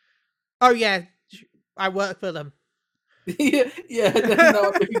 oh yeah, I work for them. yeah,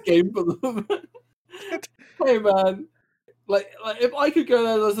 no, I make a game for them. Hey man, like if I could go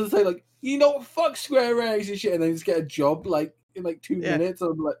there and say like, you know what, fuck Square Enix and shit, and then just get a job like in like 2 Yeah. minutes,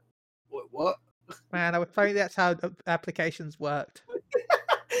 I'm like, what? Man, I would think that's how applications worked.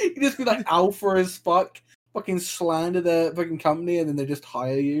 You just be like alpha as fuck, fucking slander their fucking company, and then they just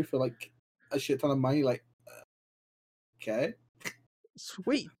hire you for like a shit ton of money. Like, okay,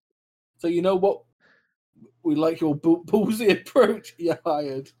 Sweet. so you know what? We like your ballsy approach. You're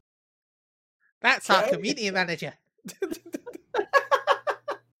hired. That's our community manager.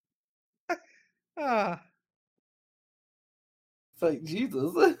 Ah. It's like,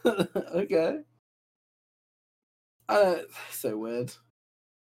 Jesus. Okay. So weird.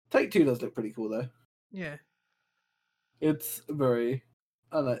 Take-Two does look pretty cool, though. Yeah. It's very...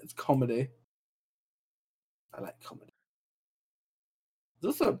 I don't know, it's comedy. I like comedy.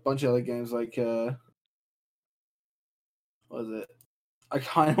 There's also a bunch of other games like... what is it? I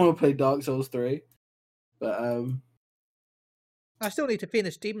kind of want to play Dark Souls 3. But, I still need to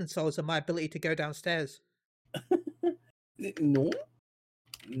finish Demon Souls and my ability to go downstairs. No?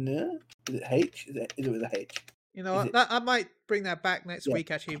 No? Is it H? Is it with a H? You know what? I might bring that back next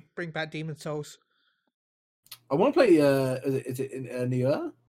week, actually. Bring back Demon Souls. I want to play, is it in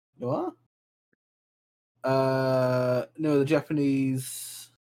Noir? Noir? No, the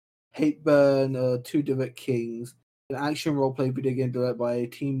Japanese Hate Burn, Two Divot Kings, an action roleplay video game developed by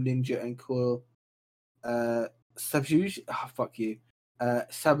Team Ninja and Coil, Sabuji, fuck you,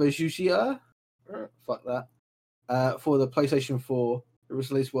 Sabajushia, fuck that, for the PlayStation 4. It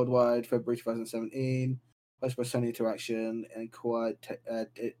was released worldwide February 2017, published by Sony Interaction and Koei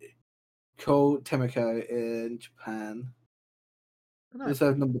Temeko in Japan. Nice. This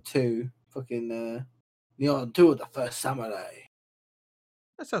is number 2, fucking Neon 2 the First Samurai.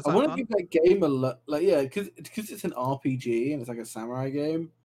 That sounds I like want fun. to give that game a look. Like, yeah, because it's an RPG and it's like a samurai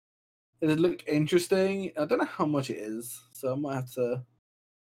game. It looked interesting. I don't know how much it is, so I might have to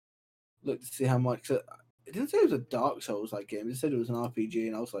look to see how much. It didn't say it was a Dark Souls like game. It said it was an RPG,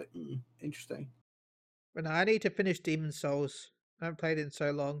 and I was like, interesting. But no, I need to finish Demon Souls. I haven't played it in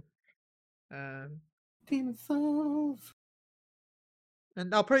so long. Demon Souls.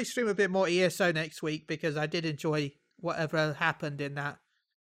 And I'll probably stream a bit more ESO next week because I did enjoy whatever happened in that.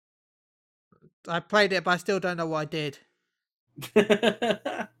 I played it, but I still don't know what I did.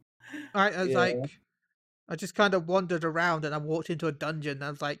 I was like, I just kind of wandered around and I walked into a dungeon. And I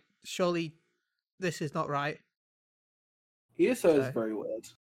was like, surely this is not right. ESO is very weird.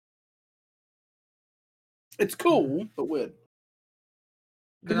 It's cool, but weird.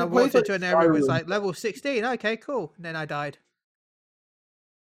 Then I walked into an area that was like level 16. Okay, cool. And then I died.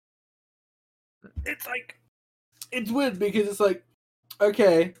 It's like it's weird because it's like,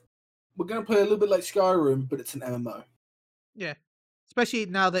 okay, we're gonna play a little bit like Skyrim, but it's an MMO. Yeah, especially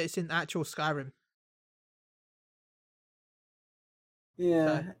now that it's in actual Skyrim. So,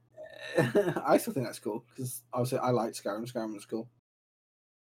 Yeah, I still think that's cool because obviously I like Skyrim. Skyrim was cool.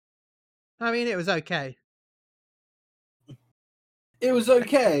 I mean, it was okay. It was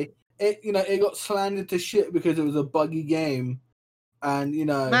okay. It got slandered to shit because it was a buggy game, and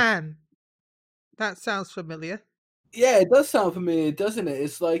Man, that sounds familiar. yeah, it does sound familiar, doesn't it?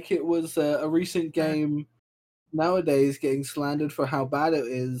 It's like it was a recent Uh, game nowadays getting slandered for how bad it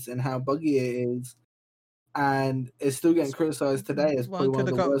is and how buggy it is, and it's still getting criticized today as probably one one could of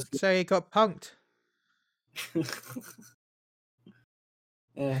have the got worst. say he got punked.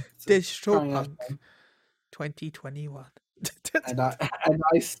 Yeah, it's Digital crying out. punk, 2021. And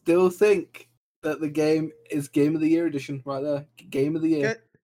I still think that the game is Game of the Year edition right there. Game of the Year.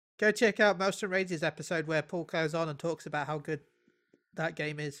 Go check out Most Rage's episode where Paul goes on and talks about how good that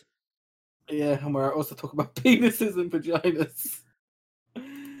game is. Yeah, and where I also talk about penises and vaginas. Yeah,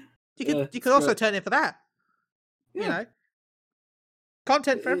 You it's could also great. turn in for that. You Yeah, know,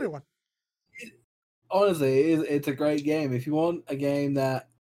 content for it, everyone. honestly, it's a great game. If you want a game that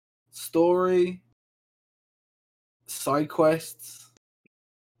story, side quests,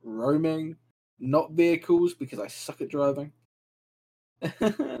 roaming, not vehicles because I suck at driving.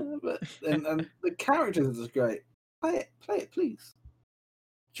 but and the characters is great. Play it, please.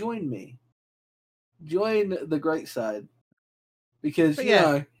 Join me. Join the great side because But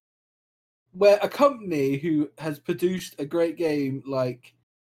yeah, where a company who has produced a great game like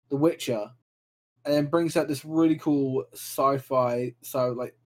The Witcher and then brings out this really cool sci-fi, so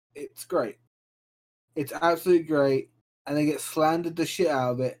like it's great. It's absolutely great, and they get slandered the shit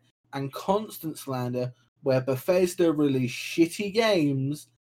out of it, and constant slander where Bethesda release shitty games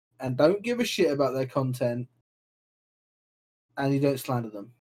and don't give a shit about their content, and you don't slander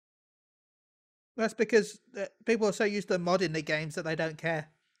them. that's because people are so used to modding the games that they don't care.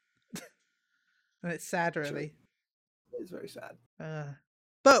 And it's sad, Actually, really. it's very sad.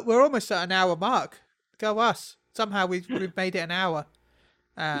 But we're almost at an hour mark. Go us. Somehow we've made it an hour.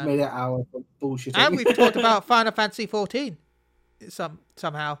 We made Um, it hour for and we've talked bullshitting. about Final Fantasy 14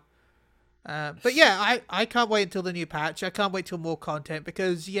 somehow. But yeah, I can't wait until the new patch. I can't wait till more content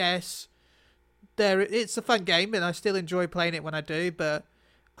because yes, it's a fun game and I still enjoy playing it when I do. But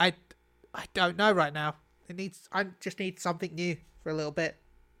I I don't know right now. I just need something new for a little bit.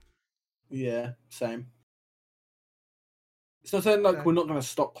 Yeah, same. It's not saying like So we're not going to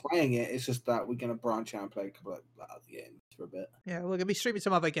stop playing it. It's just that we're going to branch out and play a couple of other games for a bit. yeah, we're gonna be streaming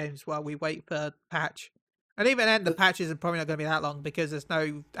some other games while we wait for patch. And even then, the patch isn't probably not going to be that long because there's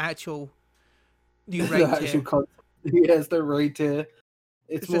no actual new The raid actual tier. content, yeah, it's the raid tier.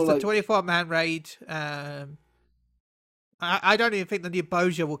 It's It's more just a like 24-man raid. I don't even think the new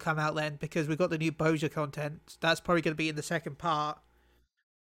Boja will come out then because we've got the new Boja content. That's probably going to be in the second part.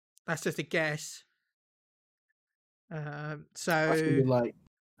 That's just a guess. that's going to So be like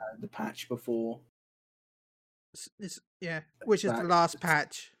the patch before yeah, which is the that. last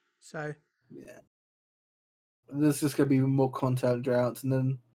patch. So Yeah, there's just going to be more content droughts, and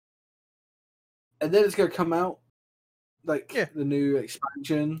then it's going to come out like yeah, the new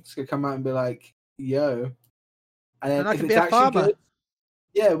expansion. It's going to come out and be like, yo, and then and I if could be it's a actually farmer. good,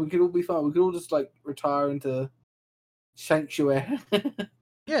 yeah, we could all be fine. We could all just like retire into sanctuary,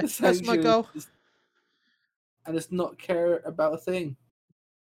 Yeah, the that's my sanctuary, goal. and just not care about a thing.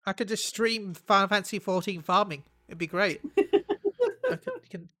 I could just stream Final Fantasy 14 farming. It'd be great.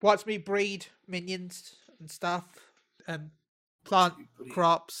 You can watch me breed minions and stuff, and plant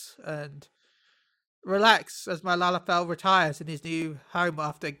crops and relax as my Lalafell retires in his new home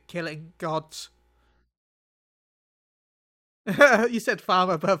after killing gods. You said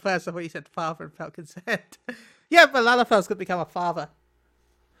farmer, but first I thought you said father and felt consent. Yeah, but Lalafell's going to become a father.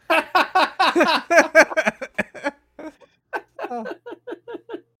 Oh,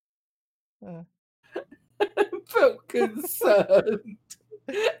 oh. Felt concerned.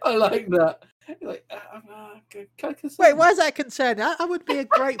 I like that. Like, kind of concerned. Wait, why is that concerned? I would be a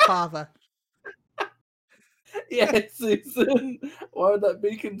great father. Yeah, Susan. Why would that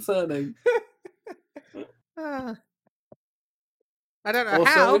be concerning? Uh, I don't know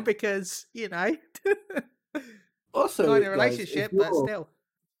how Also, because, not in a guys, if relationship, but still.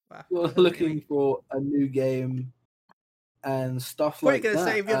 Well, you're I know what you mean. looking for a new game and stuff I thought you were like going to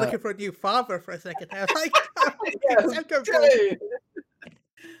say that, if you're looking for a new father for a second. I was like, yeah, so confused.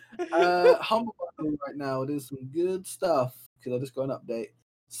 okay. Humble Bundle right now. There's some good stuff because I just got an update.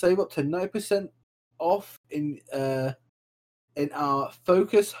 Save up to 9% off in in our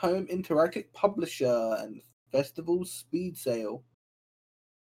Focus Home Interactive Publisher and Festival Speed Sale.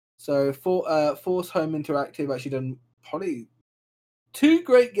 So Force Home Interactive actually done probably 2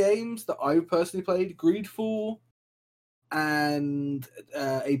 great games that I personally played: Greedfall and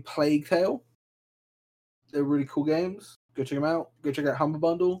a Plague Tale. They're really cool games. Go check them out. Go check out Humble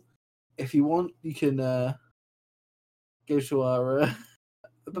Bundle. If you want, you can go to our. I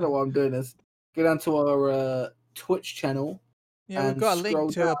don't know why I'm doing this. Go down to our Twitch channel. Yeah, we've And got a link scroll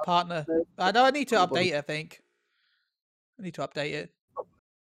to down. a partner. I know I need to Humble Bundle. update it, I think. I need to update it.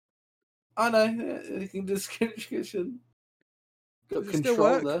 I know. You can description. Got Does it still control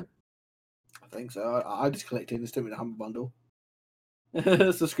work? there. I think so. I just collected and still in the Humble Bundle.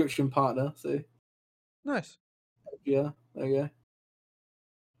 Subscription partner. So Nice. yeah, there you go.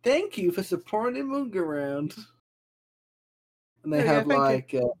 Thank you for supporting Moogle around. And they Yeah, have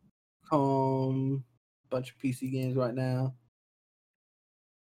thank you. bunch of PC games right now.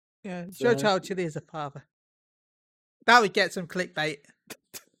 Yeah, So, show Chille is a father. That would get some clickbait.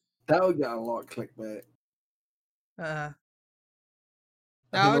 that would get a lot of clickbait. I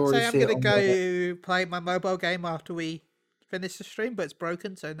can would already say I'm see it gonna on there. go play my mobile game after we finish the stream, but it's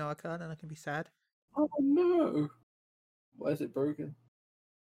broken, so no, I can't, and I can be sad. Oh no! Why is it broken?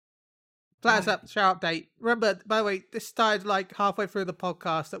 Flatters up, show update. Remember, by the way, this started like halfway through the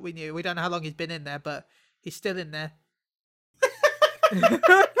podcast that we knew. We don't know how long he's been in there, but he's still in there.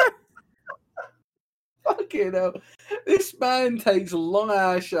 Fucking hell. This man takes long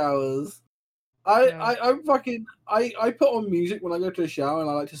ass showers. Yeah. I put on music when I go to the shower and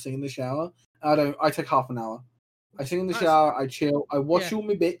I like to sing in the shower. I take half an hour. I sing in the shower, I chill, I wash all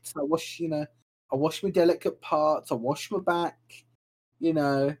my bits, I wash my delicate parts, I wash my back,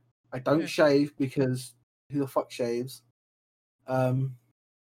 I don't shave because who the fuck shaves?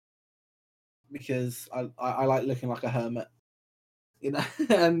 Because I like looking like a hermit.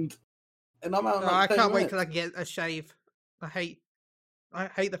 And I'm out in I like 30 can't wait minutes. till I can get a shave. I hate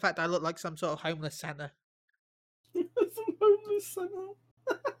the fact that I look like some sort of homeless Santa. Some homeless Santa.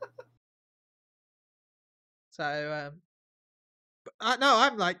 So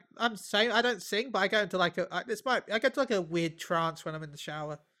no, I'm saying I don't sing, but I go into like I go to like a weird trance when I'm in the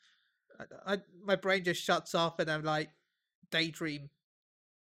shower. My brain just shuts off and I'm like daydream.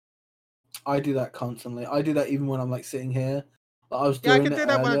 I do that constantly. I do that even when I'm like sitting here. Like, I was Yeah, I doing can it do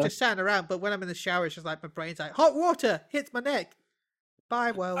that when I'm earlier. just sitting around, but when I'm in the shower, it's just like my brain's like hot water hits my neck.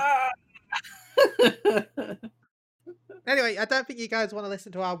 Bye, world. Anyway, I don't think you guys want to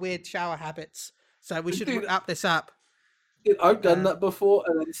listen to our weird shower habits, so we should Dude, wrap this up. I've done that before,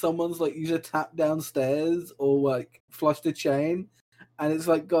 and then someone's like used a tap downstairs or like flushed a chain, and it's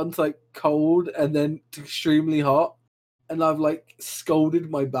like gone to like cold and then to extremely hot, and I've like scolded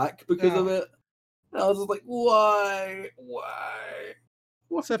my back because of it. And I was just like, why?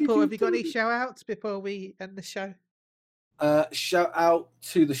 Why So, did Paul, you have you got do any this? shout outs before we end the show? Shout out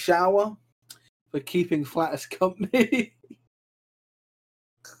to the shower for keeping flat as company.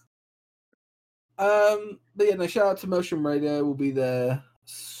 But yeah, no, shout out to Motion Radio. We'll be there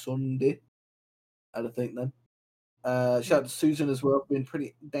Sunday, I don't think then. Shout out to Susan as well, being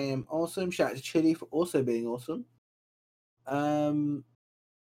pretty damn awesome. Shout out to Chille for also being awesome.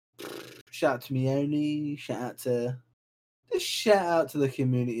 Shout out to Mione. Shout out to the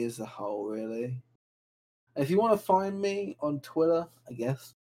community as a whole, really. And if you want to find me on Twitter, I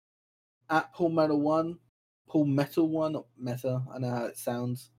guess at Paul Metal One, not Meta. I know how it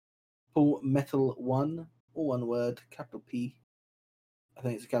sounds. Paul Metal One, all one word, capital P. I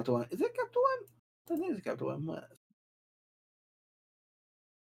think it's a capital one. Is it capital one? I don't think it's a capital one. What?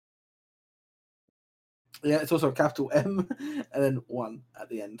 Yeah, it's also a capital M and then one at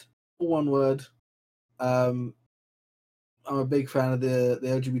the end. All one word. I'm a big fan of the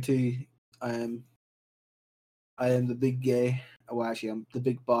LGBT. I am the big gay. Well, actually, I'm the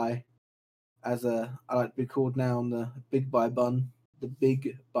big bi. I like to be called now on the big bi bun. The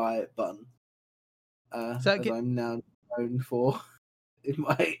big bi bun. As I'm now known for in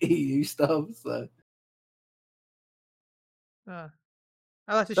my EU stuff. So I'd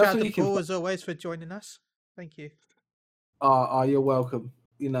like to shout out to Paul as always for joining us. Thank you. You're welcome.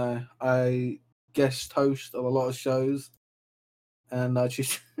 I guest host on a lot of shows, and I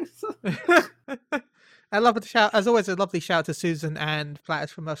just I love the shout. As always, a lovely shout to Susan and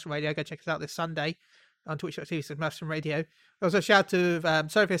Flatters from Mushroom Radio. Go check us out this Sunday on twitch.tv/Mushroom Radio. Also, shout to,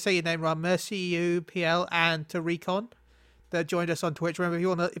 sorry if I say your name wrong, Mercy, you, PL, and to Recon that joined us on Twitch. Remember, if you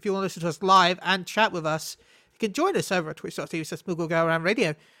want to listen to us live and chat with us, you can join us over at twitch.tv/Moogle Go Around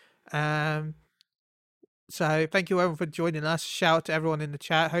Radio. So thank you everyone for joining us. Shout out to everyone in the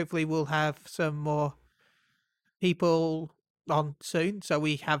chat. Hopefully we'll have some more people on soon, so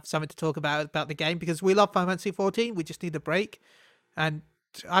we have something to talk about the game, because we love Final Fantasy 14. We just need a break, and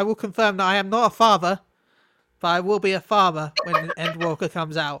I will confirm that I am not a father, but I will be a father when Endwalker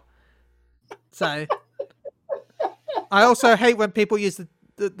comes out. So I also hate when people use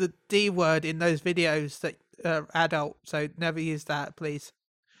the D word in those videos that are adult. So never use that, please.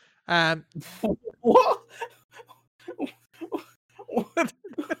 What? What?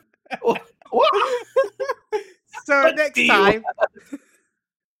 So What next D time,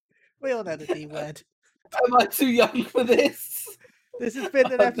 we all know the D word. Am I too young for this? This has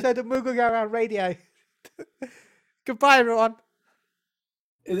been an episode of Moogle Go Around Radio. Goodbye, everyone.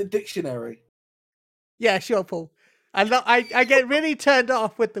 In a dictionary. Yeah, sure, Paul. I get really turned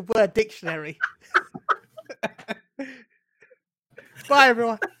off with the word dictionary. Bye,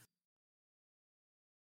 everyone.